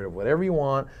want and get rid of whatever you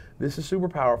want. This is super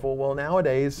powerful. Well,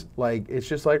 nowadays, like, it's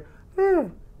just like,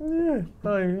 you're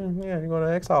going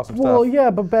to exile some stuff. Well,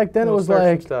 yeah, but back then it was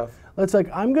like, it's like,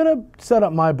 I'm going to set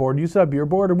up my board, you set up your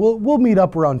board, and we'll meet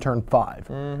up around turn 5.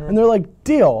 And they're like,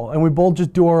 deal. And we both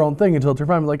just do our own thing until turn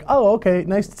 5. I'm like, oh, okay,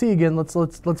 nice to see you again.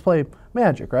 Let's play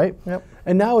Magic, right? Yep.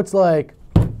 And now it's like,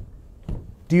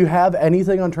 do you have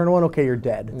anything on turn 1? Okay, you're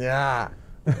dead. Yeah.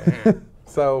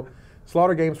 So,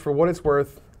 Slaughter Games, for what it's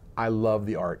worth, I love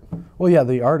the art. Well, yeah,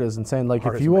 the art is insane. Like,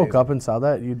 if you woke up and saw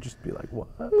that, you'd just be like, what?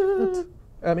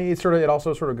 I mean, it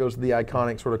also sort of goes to the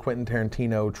iconic sort of Quentin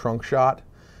Tarantino trunk shot,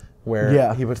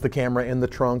 where he puts the camera in the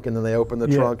trunk and then they open the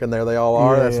trunk and there they all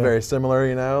are. That's very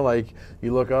similar, like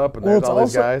you look up and there's all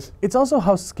these guys. It's also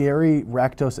how scary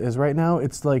Rakdos is right now.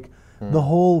 It's like the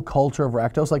whole culture of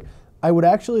Rakdos. Like, I would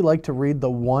actually like to read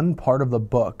the one part of the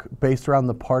book based around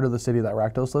the part of the city that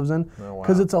Rakdos lives in,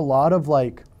 because it's a lot of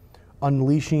like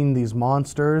unleashing these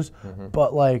monsters,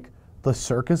 but like the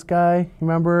circus guy,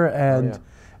 remember,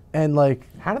 and like,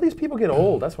 how do these people get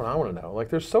old? That's what I want to know. Like,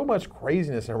 there's so much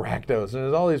craziness in Rakdos, and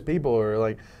there's all these people who are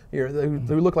like,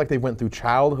 who look like they went through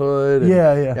childhood, and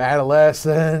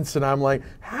adolescence, and I'm like,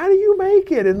 how do you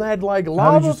make it in that like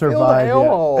lava-filled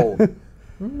hellhole?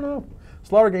 No.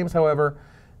 Slaughter Games, however,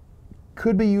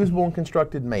 could be usable and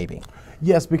constructed, maybe.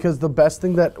 Yes, because the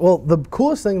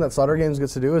coolest thing that Slaughter Games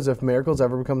gets to do is if Miracles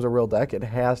ever becomes a real deck, it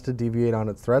has to deviate on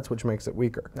its threats, which makes it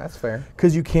weaker. That's fair.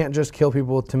 Because you can't just kill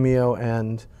people with Tameo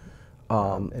and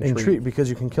Entreat, because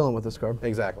you can kill them with this card.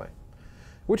 Exactly.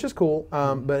 Which is cool,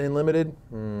 but in Limited,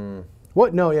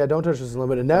 What? No, yeah, don't touch this in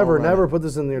Limited. Never put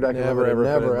this in your deck. Never,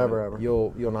 ever.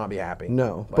 You'll not be happy.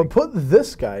 No, but put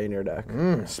this guy in your deck.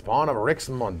 Spawn of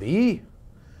Rixmondy.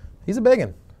 He's a big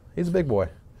one. He's a big boy.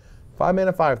 5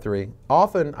 mana, 5/3.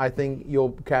 Often, I think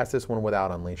you'll cast this one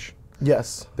without Unleash.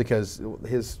 Yes. Because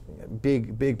his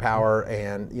big power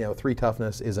and 3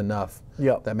 toughness is enough.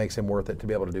 That makes him worth it to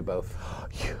be able to do both.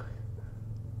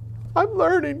 I'm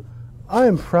learning. I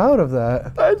am proud of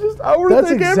that. I want to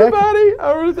thank everybody.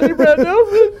 I want to thank Brad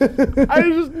Nelson. I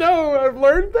just know I've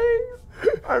learned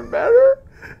things. I'm better.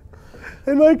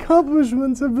 And my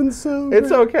accomplishments have been so great.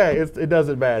 It's okay. It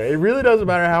doesn't matter. It really doesn't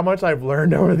matter how much I've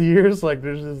learned over the years. Like,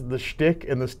 there's just the shtick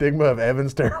and the stigma of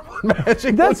Evan's terrible at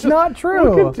Magic. That's not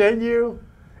true. We'll continue.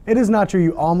 It is not true.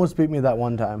 You almost beat me that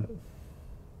one time.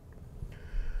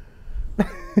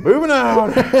 Moving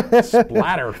on.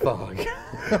 Splatter Thug.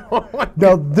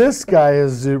 Now, this guy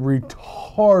is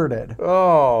retarded.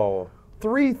 Oh.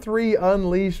 3/3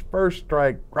 Unleashed First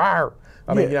Strike. Rawr.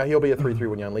 I mean, he'll be a 3/3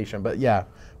 when you unleash him, but yeah.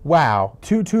 Wow.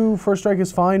 2/2 First Strike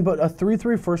is fine, but a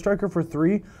 3/3 First Striker for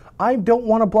 3, I don't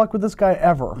want to block with this guy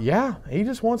ever. Yeah, he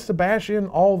just wants to bash in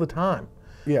all the time.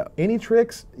 Yeah. Any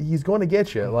tricks, he's going to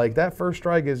get you. Like, that First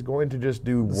Strike is going to just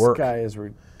do work. This guy is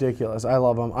ridiculous. I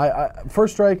love him.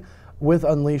 First Strike with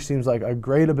Unleash seems like a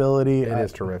great ability. It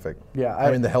is terrific. Yeah.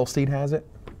 I mean, the Hellsteed has it.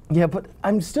 Yeah, but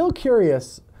I'm still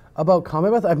curious about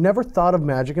combat method. I've never thought of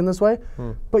Magic in this way,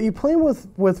 but you play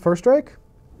with First Strike,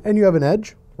 and you have an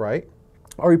edge. Right.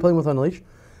 Or you playing with Unleash,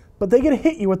 but they get to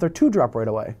hit you with their 2-drop right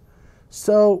away.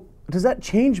 So does that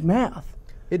change math?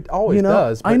 It always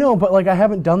does. I know, but like I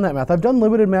haven't done that math. I've done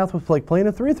limited math with like playing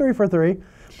a 3/3 for 3,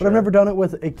 but I've never done it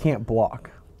with it can't block.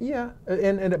 Yeah,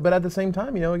 but at the same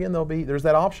time, again, there's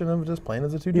that option of just playing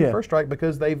as a 2/2 First Strike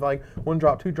because they've like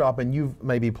 1-drop, 2-drop, and you've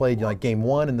maybe played like game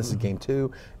 1 and this is game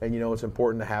 2, and it's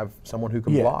important to have someone who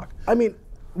can block. I mean,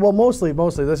 well, mostly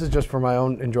this is just for my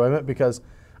own enjoyment because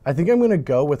I think I'm going to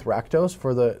go with Rakdos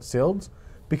for the sealeds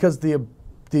because the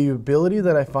ability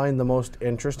that I find the most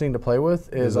interesting to play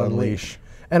with is Unleash.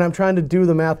 And I'm trying to do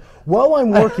the math while I'm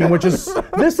working, which is,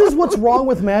 this is what's wrong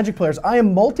with Magic players. I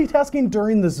am multitasking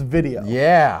during this video.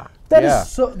 Yeah. That is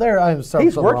so, there I am so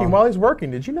He's so working wrong. while he's working.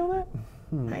 Did you know that?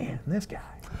 Man, this guy.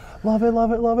 Love it,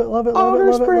 love it, love it, love it, love it,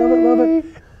 love it, love it, love it.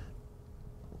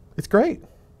 It's great.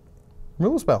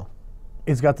 Removal spell.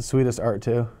 It's got the sweetest art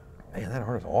too. Man, that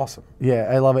art is awesome. Yeah,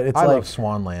 I love it. It's I like love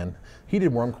Swanland. He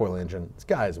did Wormcoil Engine. This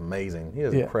guy is amazing. He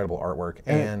has incredible artwork.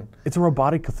 And it's a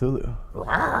robotic Cthulhu.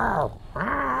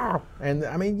 And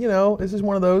I mean, this is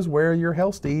one of those where your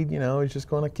Hellsteed, is just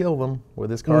going to kill them with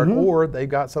this card, or they've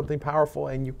got something powerful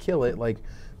and you kill it. Like,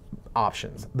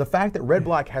 options. The fact that Red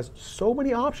Black has so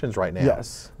many options right now.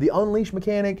 Yes. The Unleash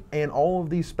mechanic and all of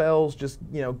these spells just,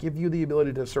 give you the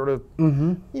ability to sort of,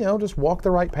 just walk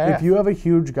the right path. If you have a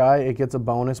huge guy, it gets a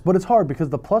bonus, but it's hard because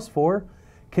the +4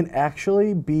 can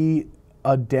actually be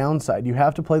a downside. You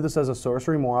have to play this as a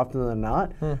sorcery more often than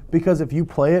not, because if you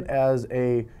play it as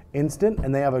a instant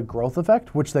and they have a growth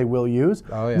effect, which they will use,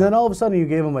 then all of a sudden you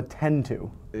gave them a 10-2.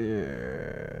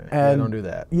 And don't do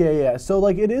that. Yeah. So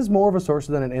like it is more of a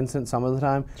sorcery than an instant some of the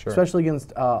time, especially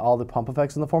against all the pump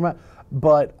effects in the format.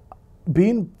 But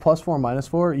being +4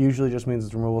 -4 usually just means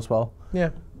it's a removal spell. Yeah.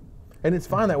 And it's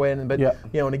fine that way, and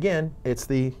again, it's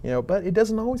the but it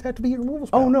doesn't always have to be a removal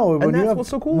spell. Oh no, and that's what's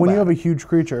so cool when about you have a it. huge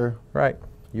creature, right?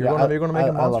 You're going to make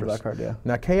it monstrous. I love that card. Yeah.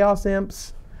 Now Chaos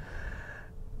Imps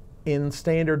in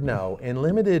standard, no. In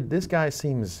limited, this guy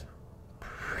seems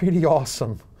pretty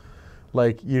awesome.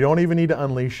 Like, you don't even need to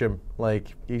unleash him.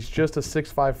 Like, he's just a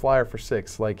 6/5 flyer for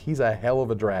 6. Like, he's a hell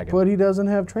of a dragon. But he doesn't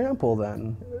have trample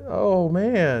then. Oh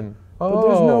man. But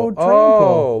there's no trample.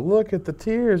 Oh, look at the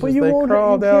tears as they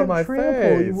crawl down my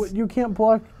face. You can't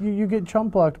block. You get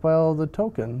chump blocked by all the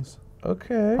tokens.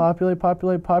 Okay.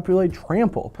 Populate,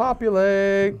 trample.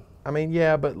 Populate. I mean,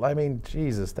 yeah, but I mean,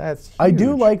 Jesus, that's huge. I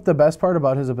do like the best part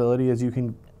about his ability is you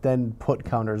can then put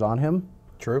counters on him.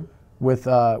 True. With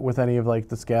any of like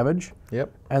the scavenge.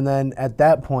 Yep. And then at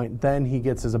that point, then he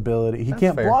gets his ability. He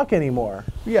can't block anymore.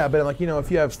 Yeah, but like if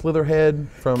you have Slitherhead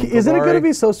from Isn't it going to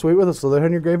be so sweet with a Slitherhead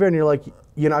in your graveyard and you're like,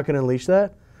 you're not going to unleash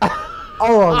that?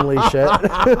 I'll unleash it.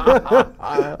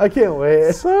 I can't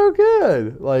wait. So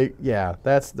good. Like, yeah,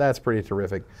 that's pretty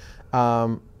terrific.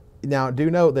 Now, do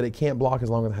note that it can't block as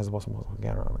long as it has a +1/+1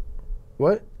 counter on it.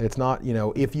 What? It's not,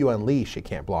 if you unleash, it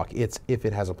can't block. It's if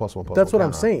it has a +1/+1. That's what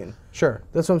I'm saying. Sure.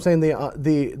 That's what I'm saying. The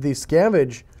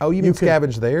scavenge. Oh, you mean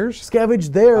scavenge theirs?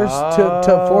 Scavenge theirs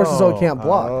to force it so it can't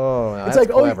block. Oh, it's like,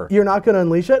 clever. You're not going to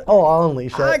unleash it? Oh, I'll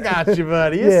unleash it. I got you,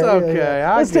 buddy. It's okay.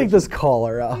 Yeah. Let's take this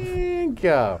collar off. There you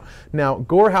go. Now,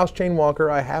 Gorehouse Chainwalker,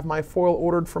 I have my foil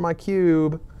ordered for my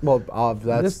cube. Well,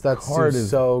 that's card is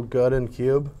so good in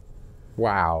cube.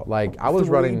 Wow, like I was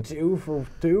running 2 for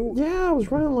 2. Yeah, I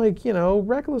was running like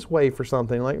Reckless Wave for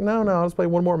something. Like no, I'll just play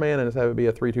one more mana and just have it be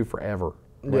a 3/2 forever.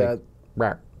 Yeah,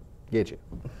 right. Get you.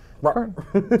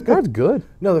 This card's good.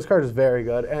 No, this card is very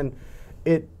good, and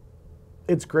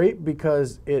it's great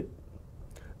because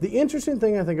The interesting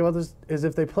thing I think about this is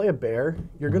if they play a bear,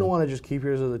 you're going to want to just keep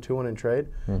yours as a 2/1 and trade.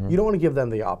 You don't want to give them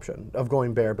the option of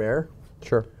going bear.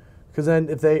 Sure. Because then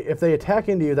if they attack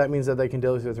into you, that means that they can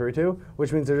deal with your 3/2,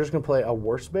 which means they're just going to play a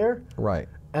worse bear. Right.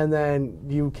 and then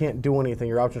you can't do anything.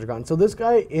 Your options are gone. So this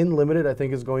guy in limited, I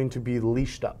think, is going to be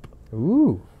leashed up.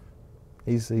 Ooh.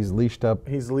 He's leashed up.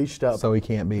 He's leashed up. So he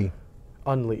can't be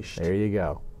unleashed. There you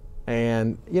go.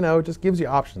 And, you know, it just gives you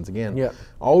options. Again, yeah.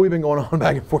 All we've been going on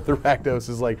back and forth with Rakdos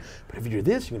is like, but if you do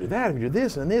this, you can do that. If you do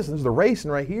this and this, and there's the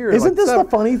racing right here. Isn't like this the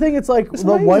funny thing? It's like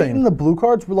the white and the blue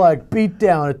cards were like, beat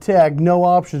down, attack, no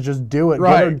options, just do it.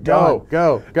 Right, go.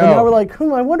 And now we're like,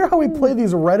 I wonder how we play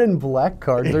these red and black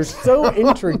cards. They're so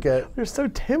intricate. They're so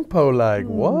tempo-like.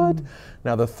 What?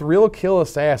 Now, the Thrill Kill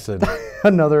Assassin.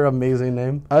 Another amazing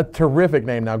name. A terrific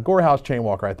name. Now, Gorehouse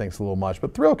Chainwalker I think is a little much,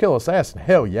 but Thrill Kill Assassin,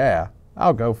 hell yeah.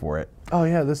 I'll go for it. Oh,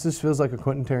 yeah, this just feels like a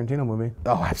Quentin Tarantino movie.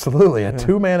 Oh, absolutely. A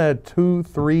 2-mana,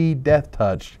 2/3 Death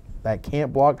Touch that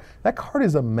can't block. That card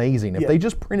is amazing. If they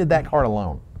just printed that card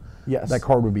alone, that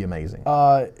card would be amazing.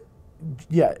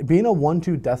 Yeah, being a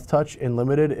 1/2 Death Touch in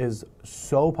limited is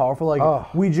so powerful.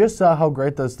 Like we just saw how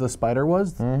great the spider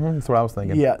was. That's what I was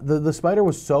thinking. Yeah, the spider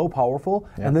was so powerful,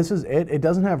 and this is it. It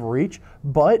doesn't have reach,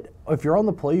 but if you're on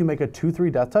the play, you make a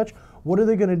 2/3 Death Touch. What are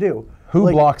they going to do?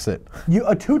 Who blocks it?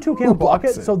 A 2/2 can't block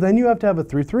it, so then you have to have a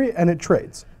 3/3, and it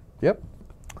trades. Yep.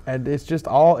 And it's just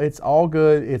all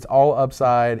good. It's all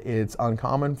upside. It's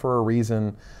uncommon for a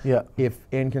reason. Yeah. If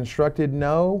in constructed,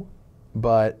 no,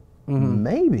 but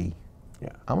maybe. Yeah.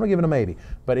 I'm going to give it a maybe.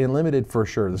 But in limited, for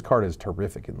sure, this card is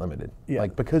terrific in limited. Yeah.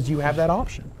 Like, because you have that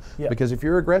option. Yeah. Because if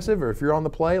you're aggressive or if you're on the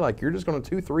play, like, you're just going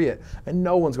to 2/3 it, and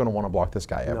no one's going to want to block this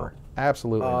guy ever. No.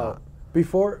 Absolutely not.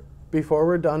 Before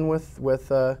we're done with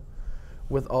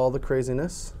all the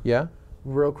craziness,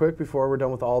 real quick, before we're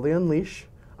done with all the Unleash,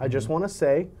 I just want to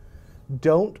say,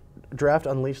 don't draft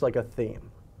Unleash like a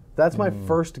theme. That's my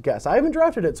first guess. I haven't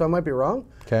drafted it, so I might be wrong.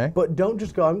 Okay. But don't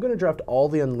just go, I'm going to draft all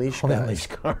the Unleash guys. Unleash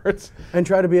cards. And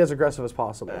try to be as aggressive as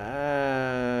possible.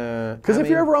 Because if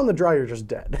you're ever on the draw, you're just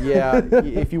dead. Yeah.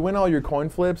 If you win all your coin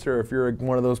flips, or if you're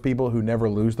one of those people who never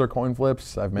lose their coin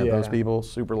flips, I've met those people,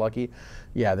 super lucky,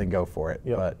 then go for it.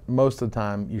 Yep. But most of the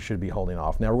time, you should be holding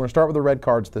off. Now, we're going to start with the red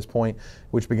cards at this point,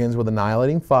 which begins with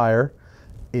Annihilating Fire.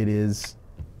 It is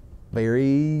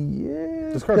very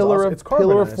pillar of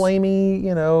flamey,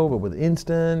 you know, but with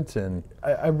instant and.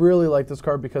 I really like this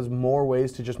card because more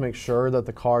ways to just make sure that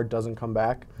the card doesn't come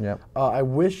back. Yep. I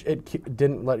wish it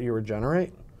didn't let you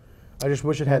regenerate. I just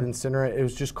wish it had Incinerate. It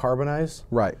was just Carbonize.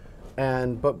 Right.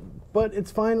 And but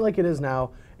it's fine like it is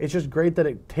now. It's just great that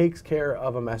it takes care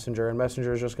of a Messenger, and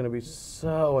Messenger is just going to be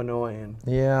so annoying.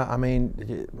 Yeah, I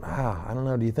mean, I don't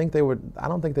know. Do you think they would? I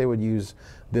don't think they would use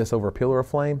this over Pillar of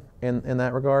Flame in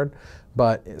that regard.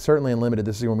 But certainly in limited,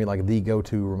 this is going to be like the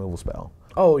go-to removal spell.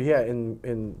 Oh yeah, in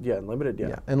limited,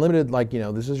 yeah. In limited, like, you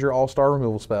know, this is your all-star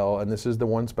removal spell, and this is the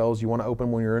one spells you want to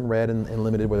open when you're in red and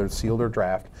limited, whether it's sealed or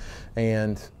draft.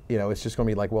 And you know, it's just going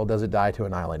to be like, well, does it die to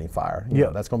Annihilating Fire? You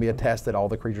know, that's going to be a test that all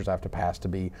the creatures have to pass to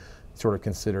be sort of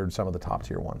considered some of the top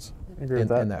tier ones in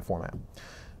that format.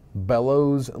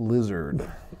 Bellows Lizard.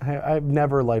 I've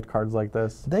never liked cards like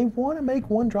this. They want to make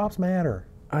 1-drops matter.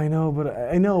 I know, but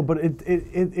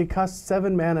it costs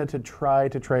 7 mana to try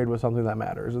to trade with something that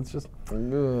matters. It's just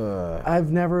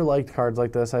I've never liked cards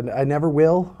like this. I never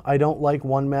will. I don't like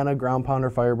 1 mana Ground Pounder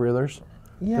Fire Breathers.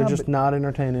 Yeah, they're just not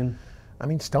entertaining. I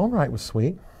mean, Stone Right was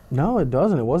sweet. No, it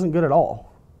doesn't. It wasn't good at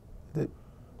all.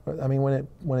 I mean,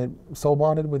 when it soul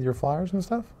bonded with your flyers and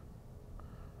stuff.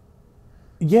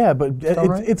 Yeah, but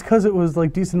it's because it was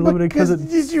like decent limited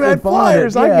because you had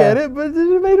flyers. I get it, but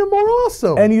it made it more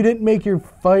awesome. And you didn't make your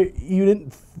fight.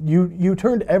 You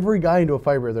turned every guy into a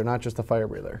fire breather, not just a fire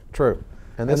breather. True.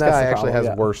 And this guy actually has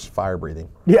worse fire breathing.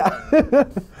 Yeah.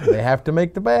 They have to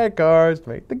make the bad cards to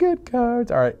make the good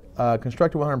cards. All right.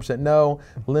 Constructed 100% no.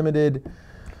 Limited.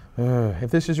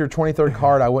 If this is your 23rd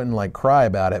card, I wouldn't like cry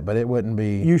about it, but it wouldn't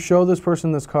be. You show this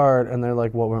person this card, and they're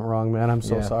like, "What went wrong, man? I'm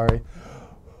so sorry."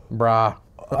 Brah.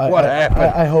 What happened?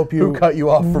 I hope you. Who cut you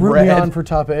off from root red? Me on for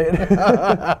top 8.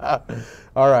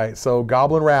 All right. So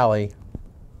Goblin Rally.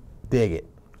 Dig it.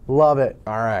 Love it.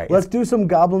 All right. Let's do some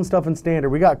Goblin stuff in Standard.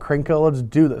 We got Krinko. Let's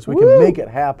do this. We can make it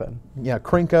happen. Yeah,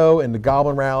 Krinko and the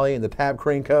Goblin Rally and the Tab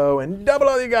Krinko and double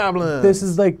all the Goblins. This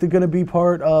is like going to be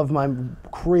part of my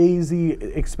crazy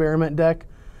experiment deck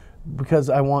because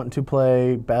I want to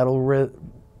play Battle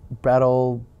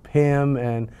Hymn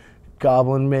and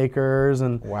Goblin Makers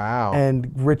and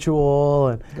Ritual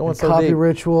and Copy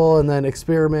Ritual and then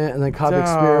Experiment and then Copy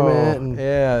Experiment. And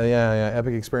yeah.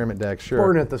 Epic Experiment deck, sure.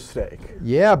 Burn at the stake.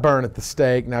 Yeah, burn at the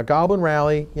stake. Now, Goblin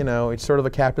Rally, you know, it's sort of a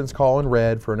captain's call in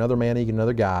red for another mana, you get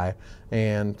another guy.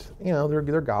 And, you know,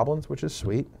 they're goblins, which is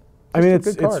sweet. I mean,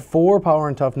 it's 4 power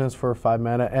and toughness for 5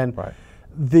 mana. And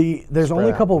There's only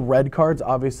a out. couple red cards.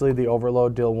 Obviously, the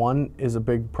Overload Deal 1 is a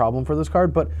big problem for this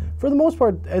card, but for the most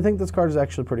part, I think this card is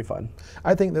actually pretty fun.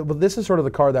 I think that this is sort of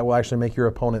the card that will actually make your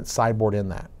opponent sideboard in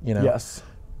that. You know. Yes.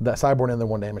 That sideboard in the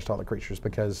 1 damage to all the creatures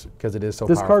because it is so.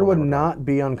 This powerful card would in that regard. not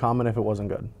be uncommon if it wasn't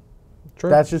good. True.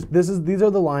 That's just these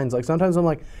are the lines. Like sometimes I'm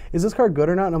like, is this card good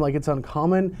or not? And I'm like, it's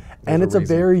uncommon, and it's a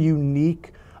very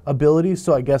unique ability,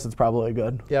 so I guess it's probably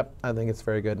good. Yep, I think it's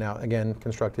very good. Now, again,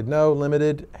 constructed, no.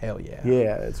 Limited, hell yeah.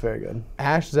 Yeah, it's very good.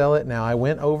 Ash Zealot. Now, I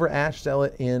went over Ash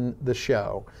Zealot in the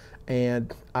show,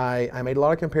 and I made a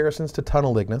lot of comparisons to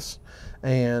Tunnel Ignis.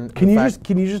 And can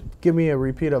you just give me a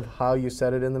repeat of how you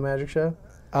said it in the Magic Show?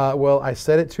 Well, I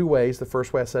said it 2 ways. The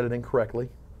first way I said it incorrectly,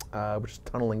 which is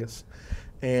Tunnel Ignis,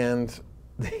 and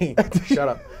shut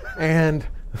up. And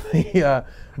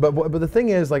but the thing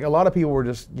is, like, a lot of people were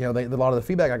just, you know, a lot of the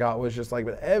feedback I got was just like,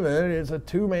 but Evan, it's a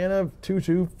 2-mana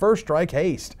 2/2 first strike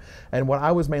haste, and what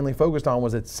I was mainly focused on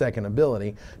was its second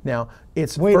ability. Now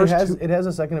it's it has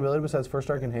a second ability besides first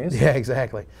strike and haste. Yeah,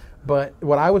 exactly. But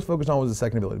what I was focused on was the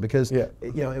second ability because yeah.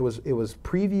 you know it was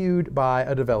previewed by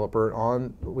a developer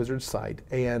on Wizard's site,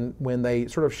 and when they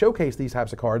sort of showcase these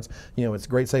types of cards, you know, it's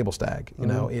Great Sable Stag. You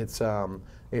know, it's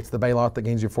the Baloth that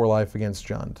gains you 4 life against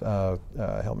Jund.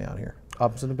 Help me out here.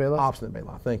 Obstinate Baloth? Obstinate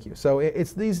Baloth, thank you. So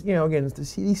it's these, you know, again,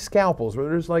 it's these scalpels where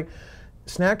there's like,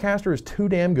 Snapcaster is too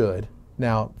damn good.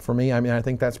 Now, for me, I mean, I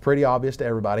think that's pretty obvious to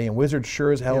everybody, and Wizards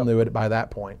sure as hell knew it by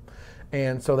that point.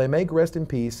 And so they make Rest in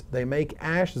Peace, they make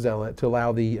Ash Zealot to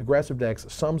allow the aggressive decks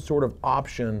some sort of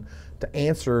option to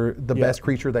answer the best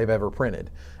creature they've ever printed.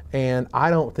 And I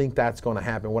don't think that's going to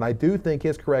happen. What I do think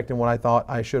is correct, and what I thought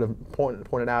I should have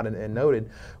pointed out and noted,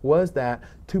 was that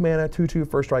 2-mana, 2/2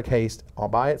 first strike haste all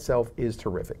by itself is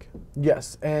terrific.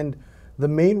 Yes, and the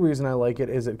main reason I like it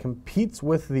is it competes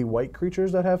with the white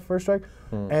creatures that have first strike,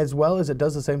 as well as it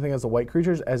does the same thing as the white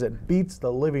creatures, as it beats the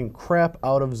living crap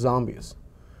out of zombies.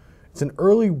 It's an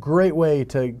early great way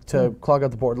to clog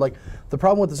out the board. Like, the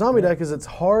problem with the zombie deck is it's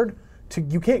hard.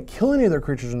 You can't kill any of their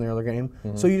creatures in the other game,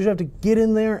 so you just have to get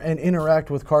in there and interact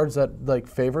with cards that like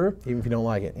favor. Even if you don't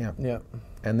like it, yeah. Yeah.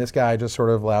 And this guy just sort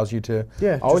of allows you to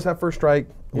always have first strike.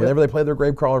 Whenever they play their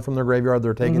Gravecrawler from their graveyard,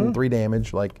 they're taking 3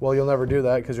 damage. Like, well, you'll never do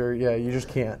that because you just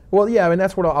can't. Well, yeah, I mean,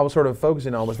 that's what I was sort of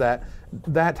focusing on, was that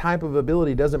type of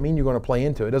ability doesn't mean you're going to play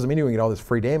into it. It doesn't mean you're going to get all this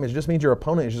free damage. It just means your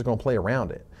opponent is just going to play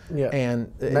around it. Yeah. And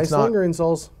nice lingering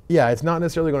souls. Yeah, it's not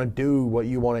necessarily going to do what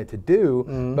you want it to do,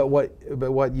 but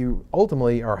what you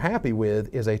ultimately are happy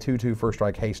with is a 2/2 first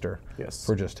strike haster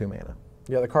for just 2 mana.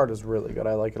 Yeah, the card is really good.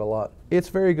 I like it a lot. It's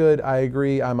very good. I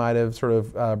agree. I might have sort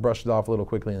of brushed it off a little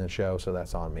quickly in the show, so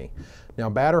that's on me. Now,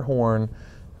 Batterhorn,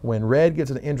 when red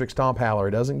gets an Indrik Stomp Howler,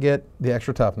 it doesn't get the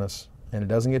extra toughness, and it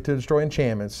doesn't get to destroy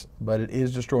enchantments, but it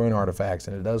is destroying artifacts,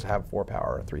 and it does have 4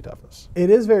 power and 3 toughness. It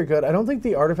is very good. I don't think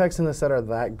the artifacts in the set are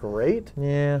that great.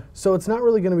 Yeah. So it's not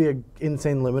really going to be an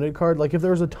insane limited card. Like, if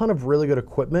there was a ton of really good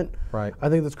equipment, right, I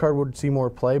think this card would see more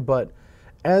play. But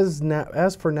as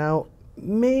for now,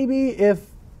 maybe if,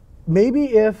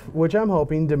 which I'm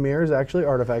hoping, Dimir is actually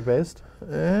artifact based.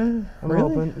 I'm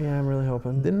hoping. Yeah, I'm really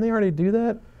hoping. Didn't they already do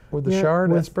that with the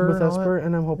Shard, Esper, with Esper,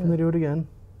 and I'm hoping they do it again.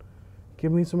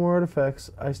 Give me some more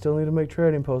artifacts. I still need to make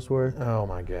trading post work. Oh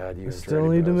my God, I still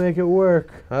need to make it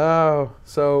work. Oh,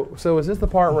 so is this the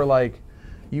part where like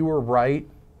you were right,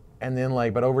 and then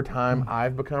like, but over time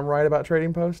I've become right about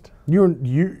trading post?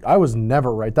 I was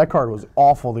never right. That card was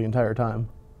awful the entire time.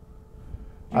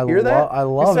 You hear that? I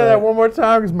love it. Say that one more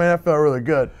time, because man, that felt really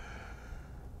good.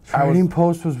 Trading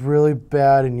post was really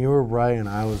bad, and you were right, and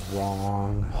I was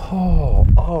wrong.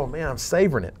 Oh man, I'm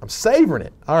savoring it. I'm savoring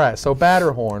it. All right, so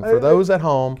Batterhorn, for those at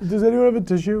home. Does anyone have a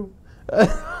tissue?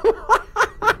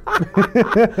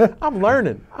 I'm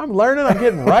learning. I'm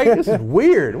getting right. This is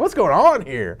weird. What's going on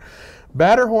here?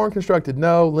 Batterhorn constructed,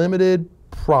 no. Limited,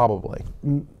 probably.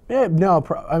 Yeah, no,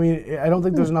 I mean, I don't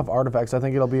think there's enough artifacts. I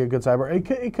think it'll be a good cyber.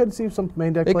 It could see some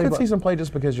main deck play. It could see some play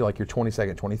just because you're like your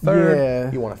 22nd, 23rd.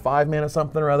 Yeah. You want a 5 mana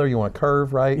something or other. You want a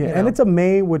curve, right? Yeah, you know. And it's a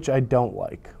May, which I don't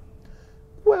like.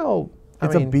 Well,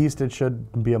 it's a beast. It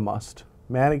should be a must.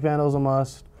 Manic Vandal's a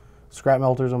must. Scrap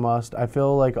Melter's a must. I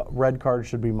feel like red cards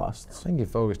should be musts. I think you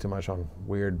focus too much on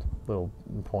weird little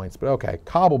points, but okay.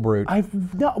 Cobble Brute.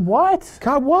 What?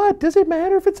 God, what? Does it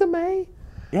matter if it's a May?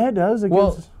 Yeah, it does.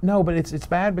 No, but it's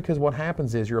bad because what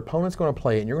happens is your opponent's going to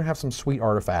play it, and you're going to have some sweet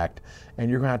artifact, and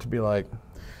you're going to have to be like,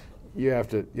 you have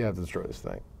to destroy this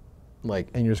thing, like,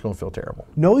 and you're just going to feel terrible.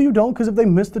 No, you don't, because if they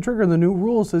miss the trigger, the new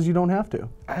rule says you don't have to.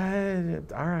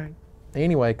 All right.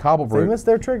 Anyway, Cobble Brute. They missed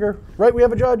their trigger. Right, we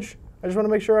have a judge. I just want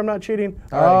to make sure I'm not cheating.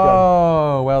 All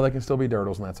right, good. Well, they can still be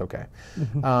Dirtles, and that's okay.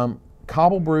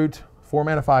 Cobble Brute, 4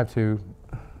 mana, 5/2.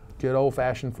 Good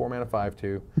old-fashioned 4-mana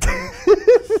 5/2.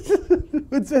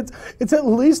 It's at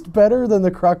least better than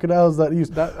the crocodiles that use.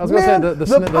 I was going to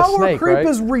say the power snake, creep right?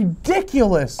 is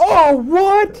ridiculous. Oh,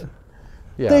 what?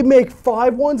 Yeah. They make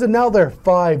 5/1s and now they're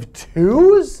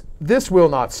 5/2s? This will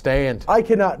not stand. I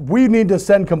cannot. We need to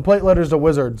send complaint letters to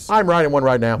Wizards. I'm writing one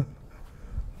right now.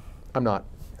 I'm not.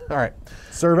 All right.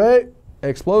 Survey.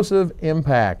 Explosive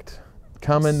Impact.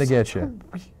 Coming to get you.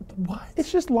 What?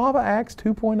 It's just Lava Axe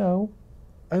 2.0.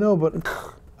 I know, but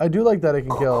I do like that it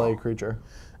can kill a creature.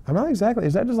 I'm not exactly.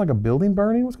 Is that just like a building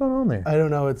burning? What's going on there? I don't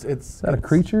know. Is that a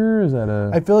creature? Is that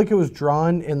a... I feel like it was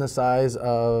drawn in the size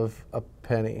of a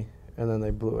penny, and then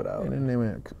they blew it out. And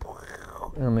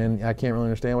then I can't really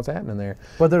understand what's happening there.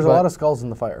 But there's a lot of skulls in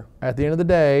the fire. At the end of the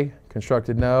day,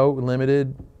 constructed no,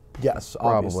 limited. Yes,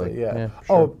 Probably. obviously, yeah.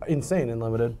 Sure. Oh, insane and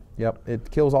limited. Yep,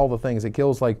 it kills all the things. It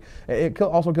kills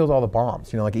also kills all the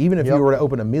bombs. You know, like even if you were to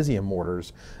open a Mizium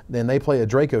Mortars, then they play a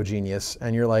Draco Genius,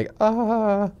 and you're like,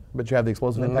 but you have the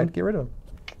explosive impact to get rid of them.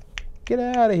 Get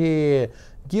out of here.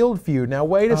 Guild Feud. Now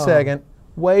wait a second.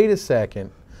 Wait a second.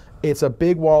 It's a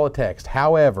big wall of text.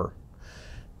 However,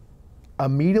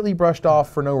 immediately brushed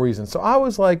off for no reason. So I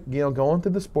was like, going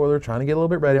through the spoiler, trying to get a little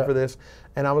bit ready for this,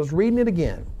 and I was reading it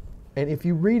again. And if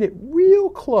you read it real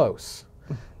close,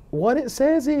 what it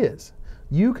says is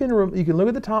you can look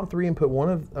at the top 3 and put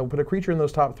put a creature in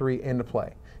those top 3 into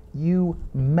play. You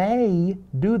may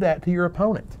do that to your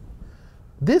opponent.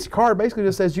 This card basically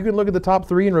just says you can look at the top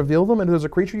 3 and reveal them, and if there's a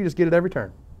creature, you just get it every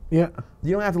turn. Yeah.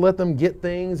 You don't have to let them get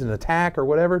things and attack or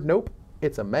whatever. Nope,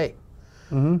 it's a may.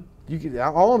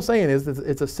 All I'm saying is that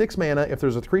it's a 6 mana. If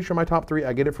there's a creature in my top 3,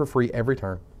 I get it for free every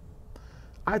turn.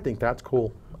 I think that's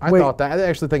cool. I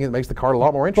actually think it makes the card a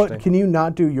lot more interesting. But can you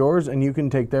not do yours and you can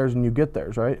take theirs and you get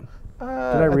theirs, right? Did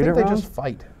I read it wrong? wrong? They just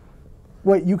fight.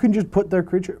 Wait, you can just put their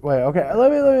creature. Wait, okay.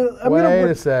 Let me.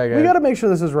 Wait a second. We got to make sure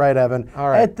this is right, Evan. All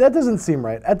right. That doesn't seem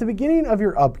right. At the beginning of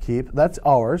your upkeep, that's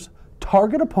ours.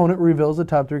 Target opponent reveals the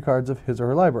top 3 cards of his or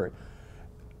her library.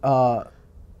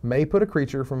 May put a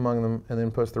creature from among them and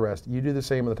then puts the rest. You do the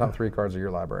same with the top 3 cards of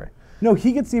your library. No,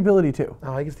 he gets the ability too.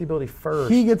 Oh, he gets the ability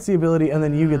first. He gets the ability and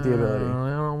then you get the ability.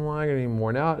 I don't like it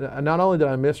anymore. Now, not only did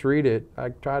I misread it, I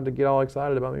tried to get all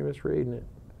excited about me misreading it.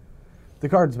 The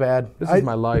card's bad. This is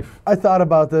my life. I thought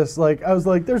about this. I was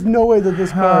like, there's no way that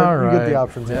this card, you get the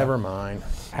options. Never mind.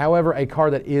 However, a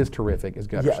card that is terrific is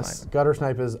Gutter Snipe. Yes, Gutter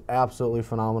Snipe is absolutely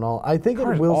phenomenal. I think it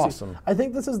Card is will. awesome. I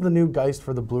think this is the new Geist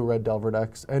for the blue-red Delver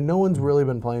decks, and no one's really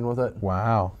been playing with it.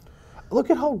 Wow. Look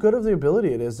at how good of the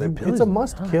ability it is. It's a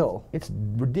must-kill. It's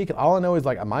ridiculous. All I know is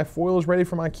my foil is ready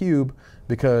for my cube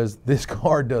because this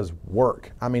card does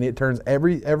work. I mean, it turns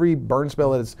every burn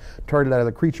spell that is targeted out of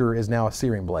the creature is now a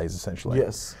Searing Blaze, essentially.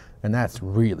 Yes. And that's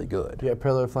really good. Yeah,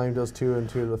 Pillar of Flame does 2 and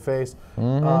 2 to the face.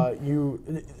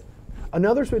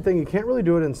 Another sweet thing, you can't really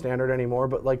do it in Standard anymore,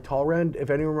 but like Talrand, if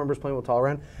anyone remembers playing with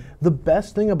Talrand, the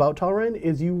best thing about Talrand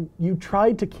is you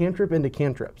tried to cantrip into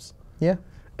cantrips. Yeah.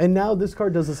 And now this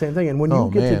card does the same thing. And when you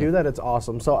get to do that, it's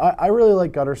awesome. So I really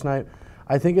like Gutter Snipe.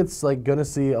 I think it's going to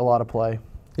see a lot of play.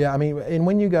 Yeah, I mean, and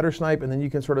when you Gutter Snipe, and then you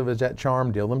can sort of, as that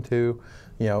charm, deal them 2.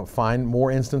 Find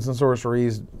more instants and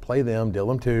sorceries, play them, deal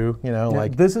them 2.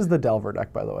 This is the Delver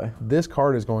deck, by the way. This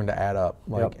card is going to add up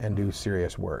and do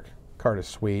serious work. Card is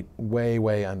sweet, way,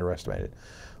 way underestimated.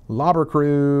 Lobber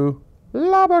Crew.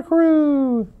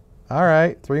 All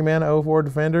right, 3 mana 0/4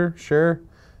 defender, sure.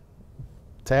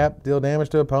 Tap, deal damage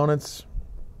to opponents.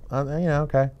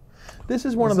 Okay. This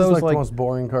is one of those like the most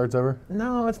boring cards ever.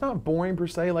 No, it's not boring per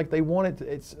se. Like they want it to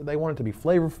be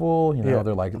flavorful.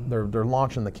 They're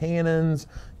launching the cannons.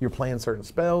 You're playing certain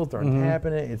spells. They're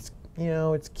untapping it. It's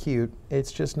cute.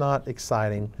 It's just not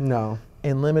exciting. No.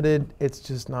 In limited, it's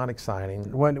just not exciting.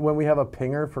 When we have a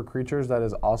pinger for creatures that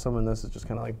is awesome, and this is just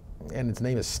kind of like. And its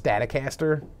name is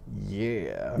Staticaster.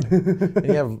 Yeah. And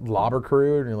you have Lobber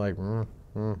Crew, and you're like,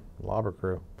 Lobber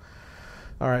Crew.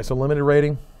 All right, so limited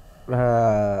rating.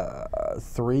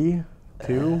 3,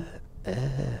 2.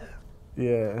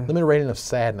 Yeah. Limited rating of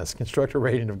sadness. Constructor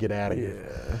rating of get out of here.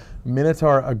 Yeah.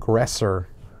 Minotaur Aggressor.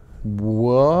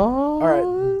 What? All right.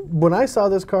 When I saw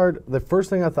this card, the first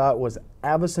thing I thought was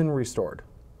Avacyn Restored.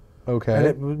 Okay. And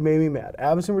it made me mad.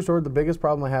 Avacyn Restored, the biggest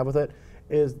problem I have with it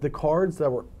is the cards that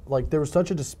were, there was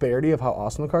such a disparity of how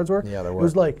awesome the cards were. Yeah, there were. It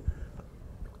was like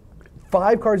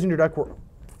 5 cards in your deck were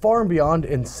far and beyond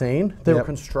insane. They were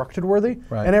constructed worthy,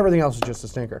 and everything else is just a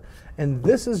stinker. And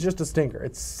this is just a stinker.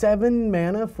 It's 7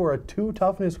 mana for a 2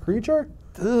 toughness creature?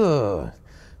 Ugh.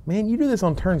 Man, you do this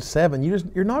on turn 7.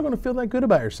 You're not going to feel that good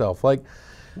about yourself.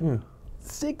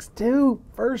 6-2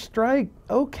 first strike.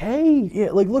 Okay.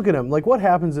 Yeah, like look at him. Like what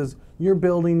happens is you're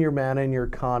building your mana and your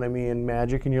economy and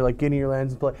magic, and you're like getting your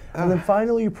lands in play, and then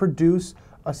finally you produce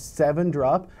a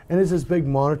 7-drop, and it's this big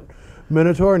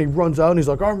Minotaur, and he runs out and he's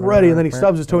like, I'm ready, and then he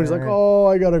stubs his toe and he's like, oh,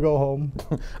 I gotta go home.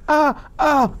 I'm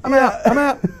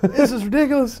out. This is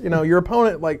ridiculous. You know, your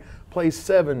opponent like plays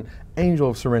 7 Angel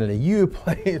of Serenity. You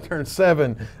play turn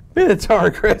 7 Minotaur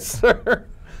Aggressor.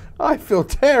 I feel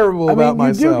terrible about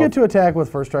myself. You do get to attack with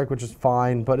first strike, which is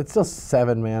fine, but it's still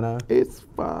 7 mana. It's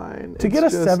fine. To get a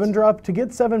 7-drop, to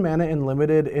get 7 mana in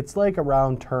limited, it's like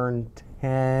around turn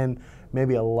 10,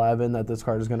 maybe 11 that this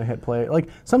card is going to hit play. Like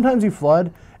sometimes you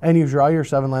flood and you draw your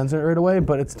 7 lands right away,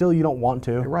 but it's still you don't want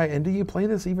to. Right, and do you play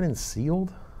this even in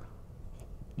sealed?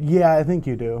 Yeah, I think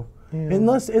you do. Yeah.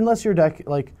 Unless your deck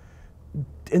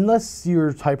unless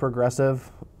you're hyper aggressive.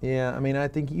 Yeah, I mean, I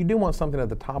think you do want something at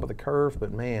the top of the curve,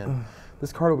 but man,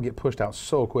 this card will get pushed out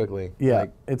so quickly. Yeah,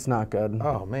 like, it's not good.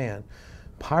 Oh man,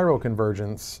 Pyro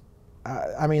Convergence.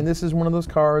 I mean, this is one of those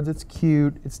cards. It's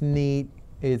cute. It's neat.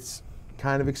 It's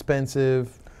kind of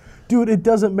expensive. Dude, it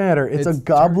doesn't matter. It's a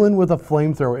goblin with a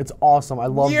flamethrower. It's awesome. I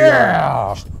love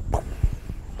that.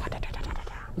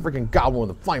 Freaking goblin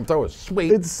with a flamethrower is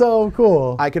sweet. It's so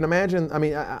cool. I can imagine. I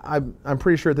mean, I'm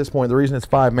pretty sure at this point the reason it's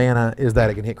 5 mana is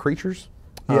that it can hit creatures,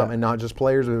 and not just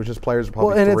players. If it was just players,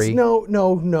 probably and 3. It's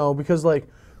no, because like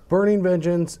Burning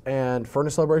Vengeance and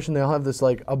Furnace Celebration, they all have this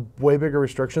like a way bigger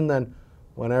restriction than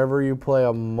whenever you play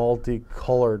a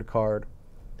multicolored card.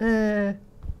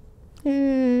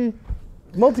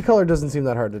 Multicolor doesn't seem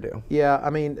that hard to do. Yeah, I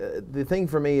mean, the thing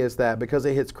for me is that because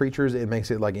it hits creatures, it makes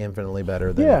it like infinitely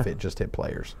better than if it just hit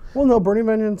players. Well, no, Burning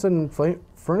Vengeance and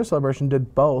Furnace Celebration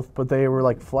did both, but they were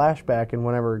like flashback and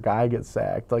whenever a guy gets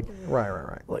sacked, like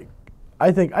right. Like,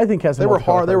 I think they were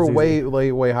hard. They were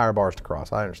way higher bars to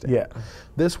cross. I understand. Yeah.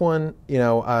 This one, you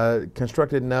know,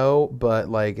 constructed no, but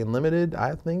like in limited,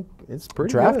 I think it's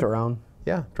pretty draft good. around.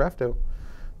 Yeah, drafto.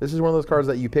 This is one of those cards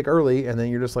that you pick early, and then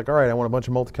you're just like, all right, I want a bunch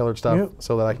of multicolored stuff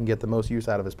so that I can get the most use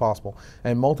out of it as possible.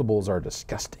 And multiples are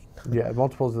disgusting. Yeah,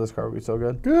 multiples of this card would be so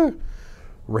good.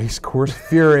 Racecourse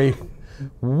Fury.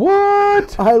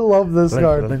 What? I love this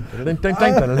card.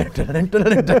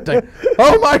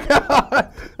 Oh my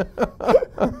god!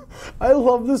 I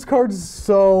love this card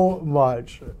so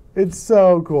much. It's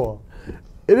so cool.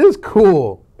 It is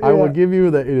cool. Yeah. I will give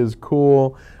you that it is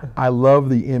cool. I love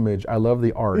the image. I love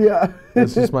the art. Yeah.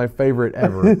 It's just my favorite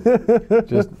ever.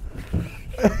 Just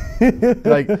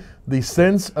like the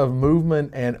sense of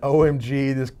movement and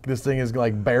OMG, this thing is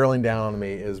like barreling down on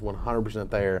me is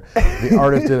 100% there. The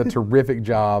artist did a terrific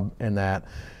job in that.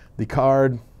 The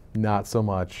card, not so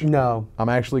much. No. I'm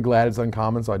actually glad it's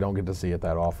uncommon, so I don't get to see it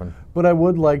that often. But I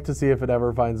would like to see if it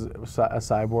ever finds a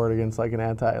sideboard against like an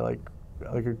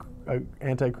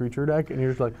anti-creature deck, and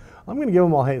you're just like, I'm gonna give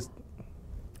them all haste.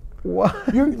 What?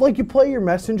 You play your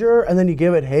messenger, and then you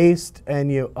give it haste,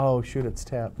 and oh shoot, it's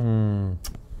tapped.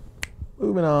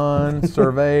 Moving on,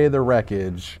 survey the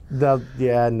wreckage. No.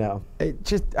 It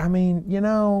just, I mean, you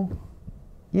know,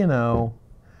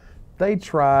 they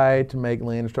try to make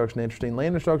land destruction interesting.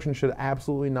 Land destruction should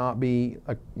absolutely not be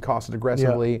costed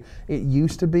aggressively. Yeah. It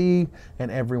used to be,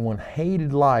 and everyone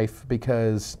hated life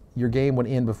because your game would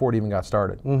end before it even got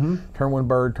started. Turn 1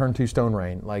 bird, turn 2 stone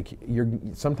rain. Like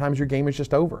sometimes your game is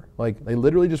just over. Like they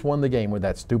literally just won the game with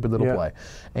that stupid little play.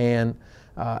 And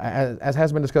as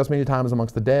has been discussed many times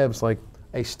amongst the devs, like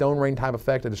a stone rain type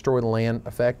effect, a destroy the land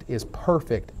effect, is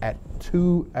perfect at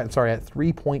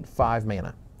 3.5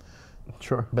 mana.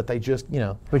 Sure. But they just, they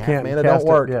half can't mana don't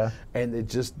work. Yeah. And it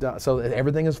just, so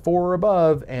everything is 4 or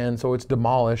above, and so it's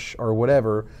demolish or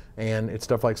whatever, and it's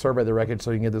stuff like survey the wreckage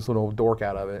so you can get this little dork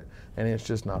out of it, and it's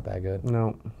just not that good.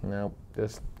 No.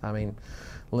 Just, I mean,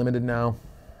 limited no,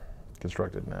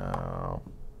 constructed no.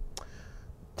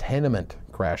 Tenement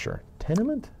Crasher.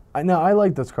 Tenement? I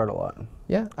like this card a lot.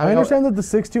 Yeah. I understand that the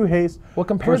 6/2 haste. Well,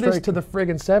 compare this to the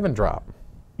friggin' 7-drop.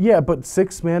 Yeah, but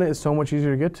 6 mana is so much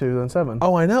easier to get to than 7.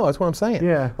 Oh, I know. That's what I'm saying.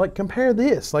 Yeah. Like, compare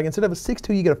this. Like, instead of a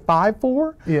 6/2, you get a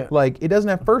 5/4. Yeah. Like, it doesn't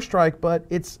have first strike, but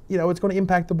it's, it's going to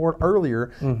impact the board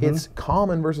earlier. It's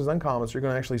common versus uncommon, so you're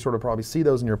going to actually sort of probably see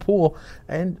those in your pool,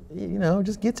 and, it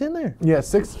just gets in there. Yeah,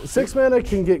 6 mana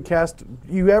can get cast.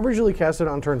 You averagely cast it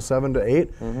on turn 7 to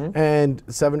 8, and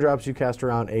 7 drops you cast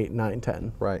around 8, 9,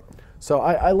 10. Right. So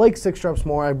I like 6 drops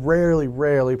more. I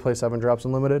rarely play 7 drops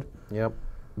in limited. Yep.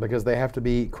 Because they have to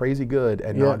be crazy good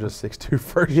and not just 6/2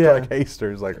 first strike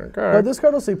hasters. Like, okay. But this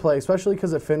card will see play, especially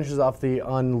because it finishes off the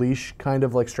unleash kind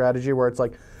of like strategy where it's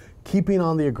like keeping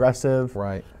on the aggressive,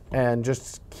 right, and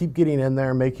just keep getting in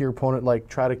there, make your opponent like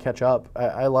try to catch up.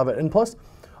 I love it. And plus,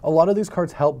 a lot of these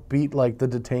cards help beat like the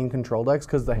detain control decks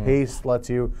because the haste lets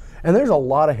you. And there's a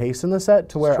lot of haste in the set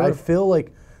to where I feel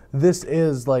like this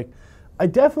is like, I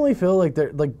definitely feel like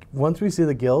they're like once we see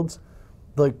the guilds,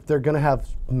 like they're gonna have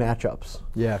matchups.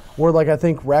 Yeah. Where like I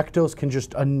think Rakdos can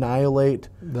just annihilate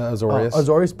The Azorius.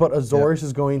 Azorius, but Azorius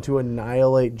is going to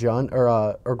annihilate Jund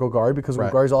or Golgari because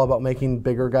Golgari's all about making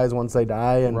bigger guys once they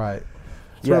die and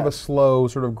Sort of a slow,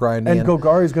 sort of grinding. And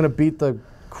Golgari's gonna beat the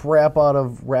crap out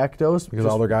of Rakdos because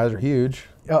all their guys are huge.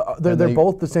 They're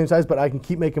both the same size, but I can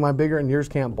keep making mine bigger and yours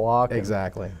can't block.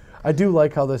 Exactly. I do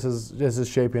like how this is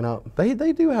shaping up. They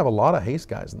do have a lot of haste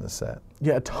guys in this set.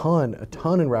 Yeah, a ton in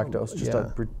Rakdos, just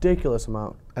a ridiculous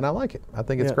amount. And I like it. I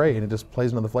think it's great, and it just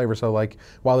plays another flavor. So, like,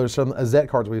 while there's some Azet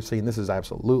cards we've seen, this is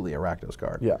absolutely a Rakdos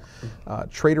card. Yeah.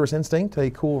 Traitorous Instinct,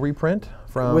 a cool reprint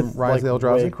from Rise of the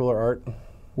Eldrazi. Way cooler art.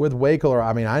 With way cooler.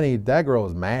 I mean, that girl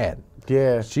is mad.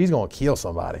 Yeah. She's gonna kill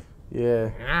somebody.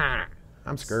 Yeah.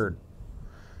 I'm scared.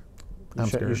 You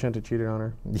shouldn't have cheated on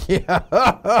her.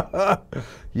 Yeah.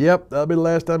 Yep, that'll be the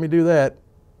last time you do that.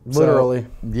 Literally. So,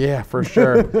 yeah, for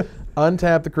sure.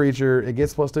 Untap the creature. It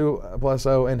gets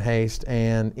 +2/+0 in haste.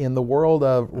 And in the world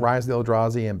of Rise of the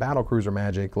Eldrazi and Battle Cruiser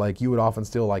Magic, like you would often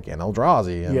steal like an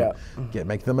Eldrazi and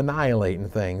make them annihilate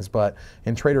and things. But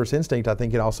in Traitorous Instinct, I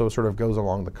think it also sort of goes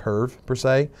along the curve per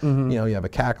se. You know, you have a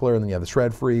Cackler, and then you have the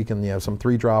Shred Freak, and you have some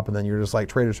 3-drop, and then you're just like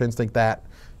Traitorous Instinct that.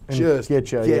 And just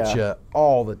get you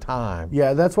all the time.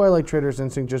 Yeah, that's why I like Traitorous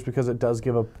Instinct, just because it does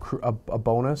give a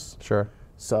bonus. Sure.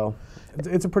 So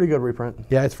it's a pretty good reprint.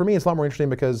 Yeah, for me, it's a lot more interesting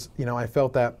because I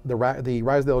felt that the Rise of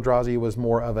the Eldrazi was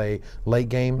more of a late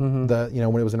game.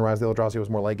 When it was in Rise of the Eldrazi, it was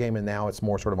more late game, and now it's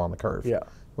more sort of on the curve. Yeah.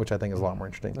 Which I think is a lot more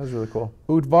interesting. That's really cool.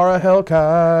 Utvara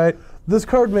Hellkite. This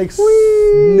card makes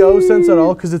no sense at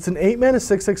all because it's an 8-mana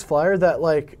 6/6 flyer that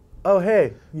like, oh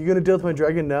hey, you gonna deal with my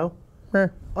dragon? No.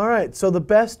 All right, so the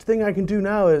best thing I can do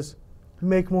now is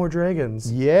make more dragons.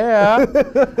 Yeah.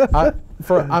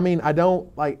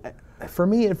 For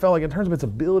me, it felt like in terms of its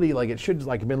ability, like it should have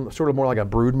like been sort of more like a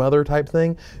brood mother type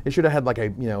thing. It should have had like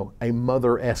a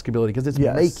mother-esque ability because it's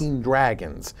making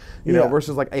dragons, you know,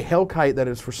 versus like a Hellkite that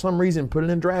is for some reason putting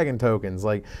in dragon tokens.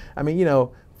 Like, I mean,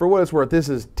 for what it's worth, this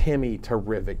is Timmy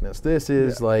terrificness. This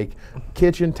is like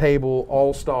kitchen table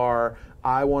all-star.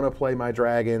 I want to play my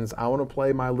dragons. I want to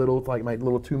play my little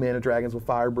 2-mana dragons with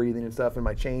fire breathing and stuff, and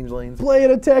my changelings. Play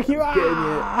and attack you.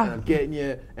 I'm getting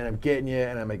you, and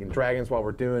I'm making dragons while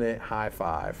we're doing it. High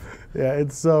five. Yeah,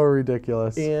 it's so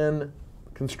ridiculous. In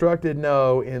constructed,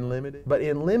 no. In limited, but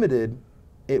in limited,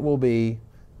 it will be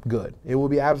good. It will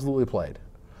be absolutely played.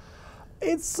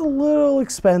 It's a little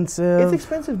expensive. It's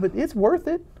expensive, but it's worth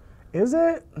it. Is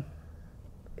it?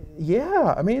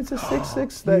 Yeah, I mean it's a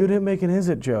 6/6. You didn't make an is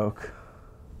it joke.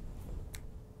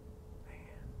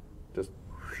 Just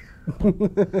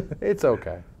it's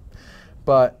okay.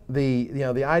 But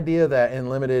the idea that in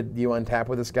limited you untap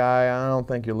with this guy, I don't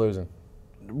think you're losing.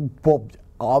 Well,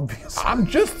 obviously. I'm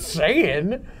just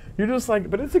saying. You're just like,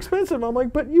 but it's expensive. I'm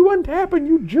like, but you untap and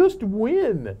you just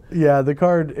win. Yeah, the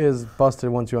card is busted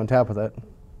once you untap with it.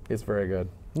 It's very good.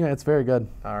 Yeah, it's very good.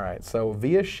 All right, so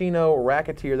Viashino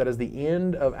Racketeer, that is the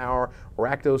end of our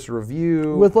Rakdos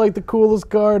review. With like the coolest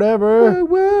card ever.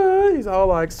 He's all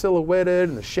like silhouetted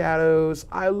in the shadows.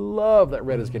 I love that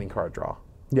red is getting card draw.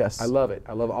 Yes. I love it.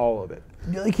 I love all of it.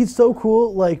 Like he's so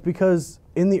cool, like because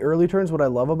in the early turns, what I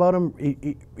love about him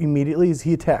immediately is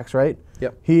he attacks, right?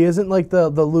 Yep. He isn't like the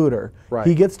looter. Right.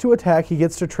 He gets to attack, he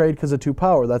gets to trade because of 2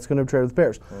 power. That's going to trade with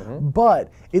bears. But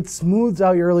it smooths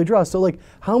out your early draw. So like,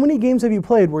 how many games have you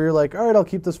played where you're like, all right, I'll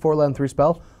keep this 4-land 3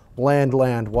 spell, land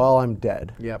while I'm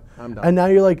dead. Yep, I'm done. And now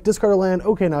you're like, discard a land,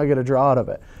 okay, now I get a draw out of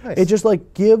it. Nice. It just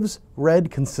like gives red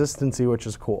consistency, which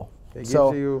is cool. It gives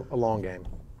you a long game.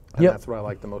 And that's what I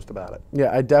like the most about it.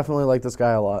 Yeah, I definitely like this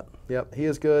guy a lot. Yep, he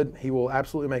is good. He will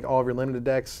absolutely make all of your limited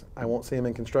decks. I won't see him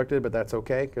in constructed, but that's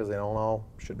okay because they don't all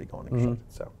should be going to constructed.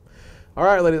 So, all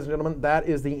right, ladies and gentlemen, that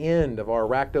is the end of our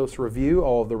Rakdos review.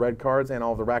 All of the red cards and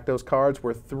all of the Rakdos cards.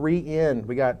 We're 3 in.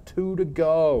 We got 2 to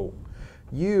go.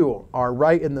 You are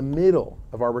right in the middle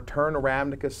of our Return to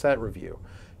Ravnica set review.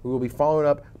 We will be following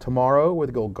up tomorrow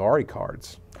with Golgari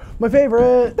cards. My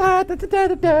favorite.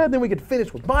 Then we could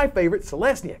finish with my favorite,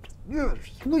 Celestia. You're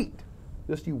sweet.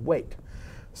 Just you wait.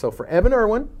 So for Evan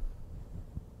Irwin.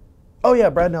 Oh yeah,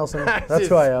 Brad Nelson. That's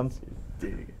who I am.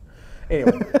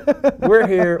 Anyway, we're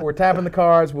here. We're tapping the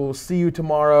cards. We'll see you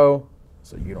tomorrow,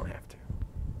 so you don't have to.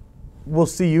 We'll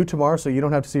see you tomorrow, so you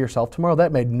don't have to see yourself tomorrow.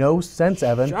 That made no sense,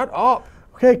 Evan. Shut up.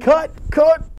 Okay, cut.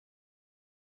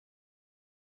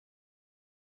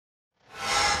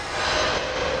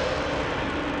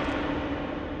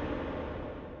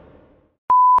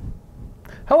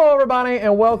 Hello, everybody,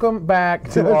 and welcome back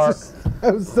to our.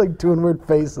 I was like doing weird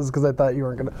faces because I thought you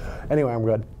weren't gonna. Anyway, I'm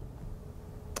good.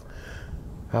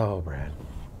 Oh, Brad.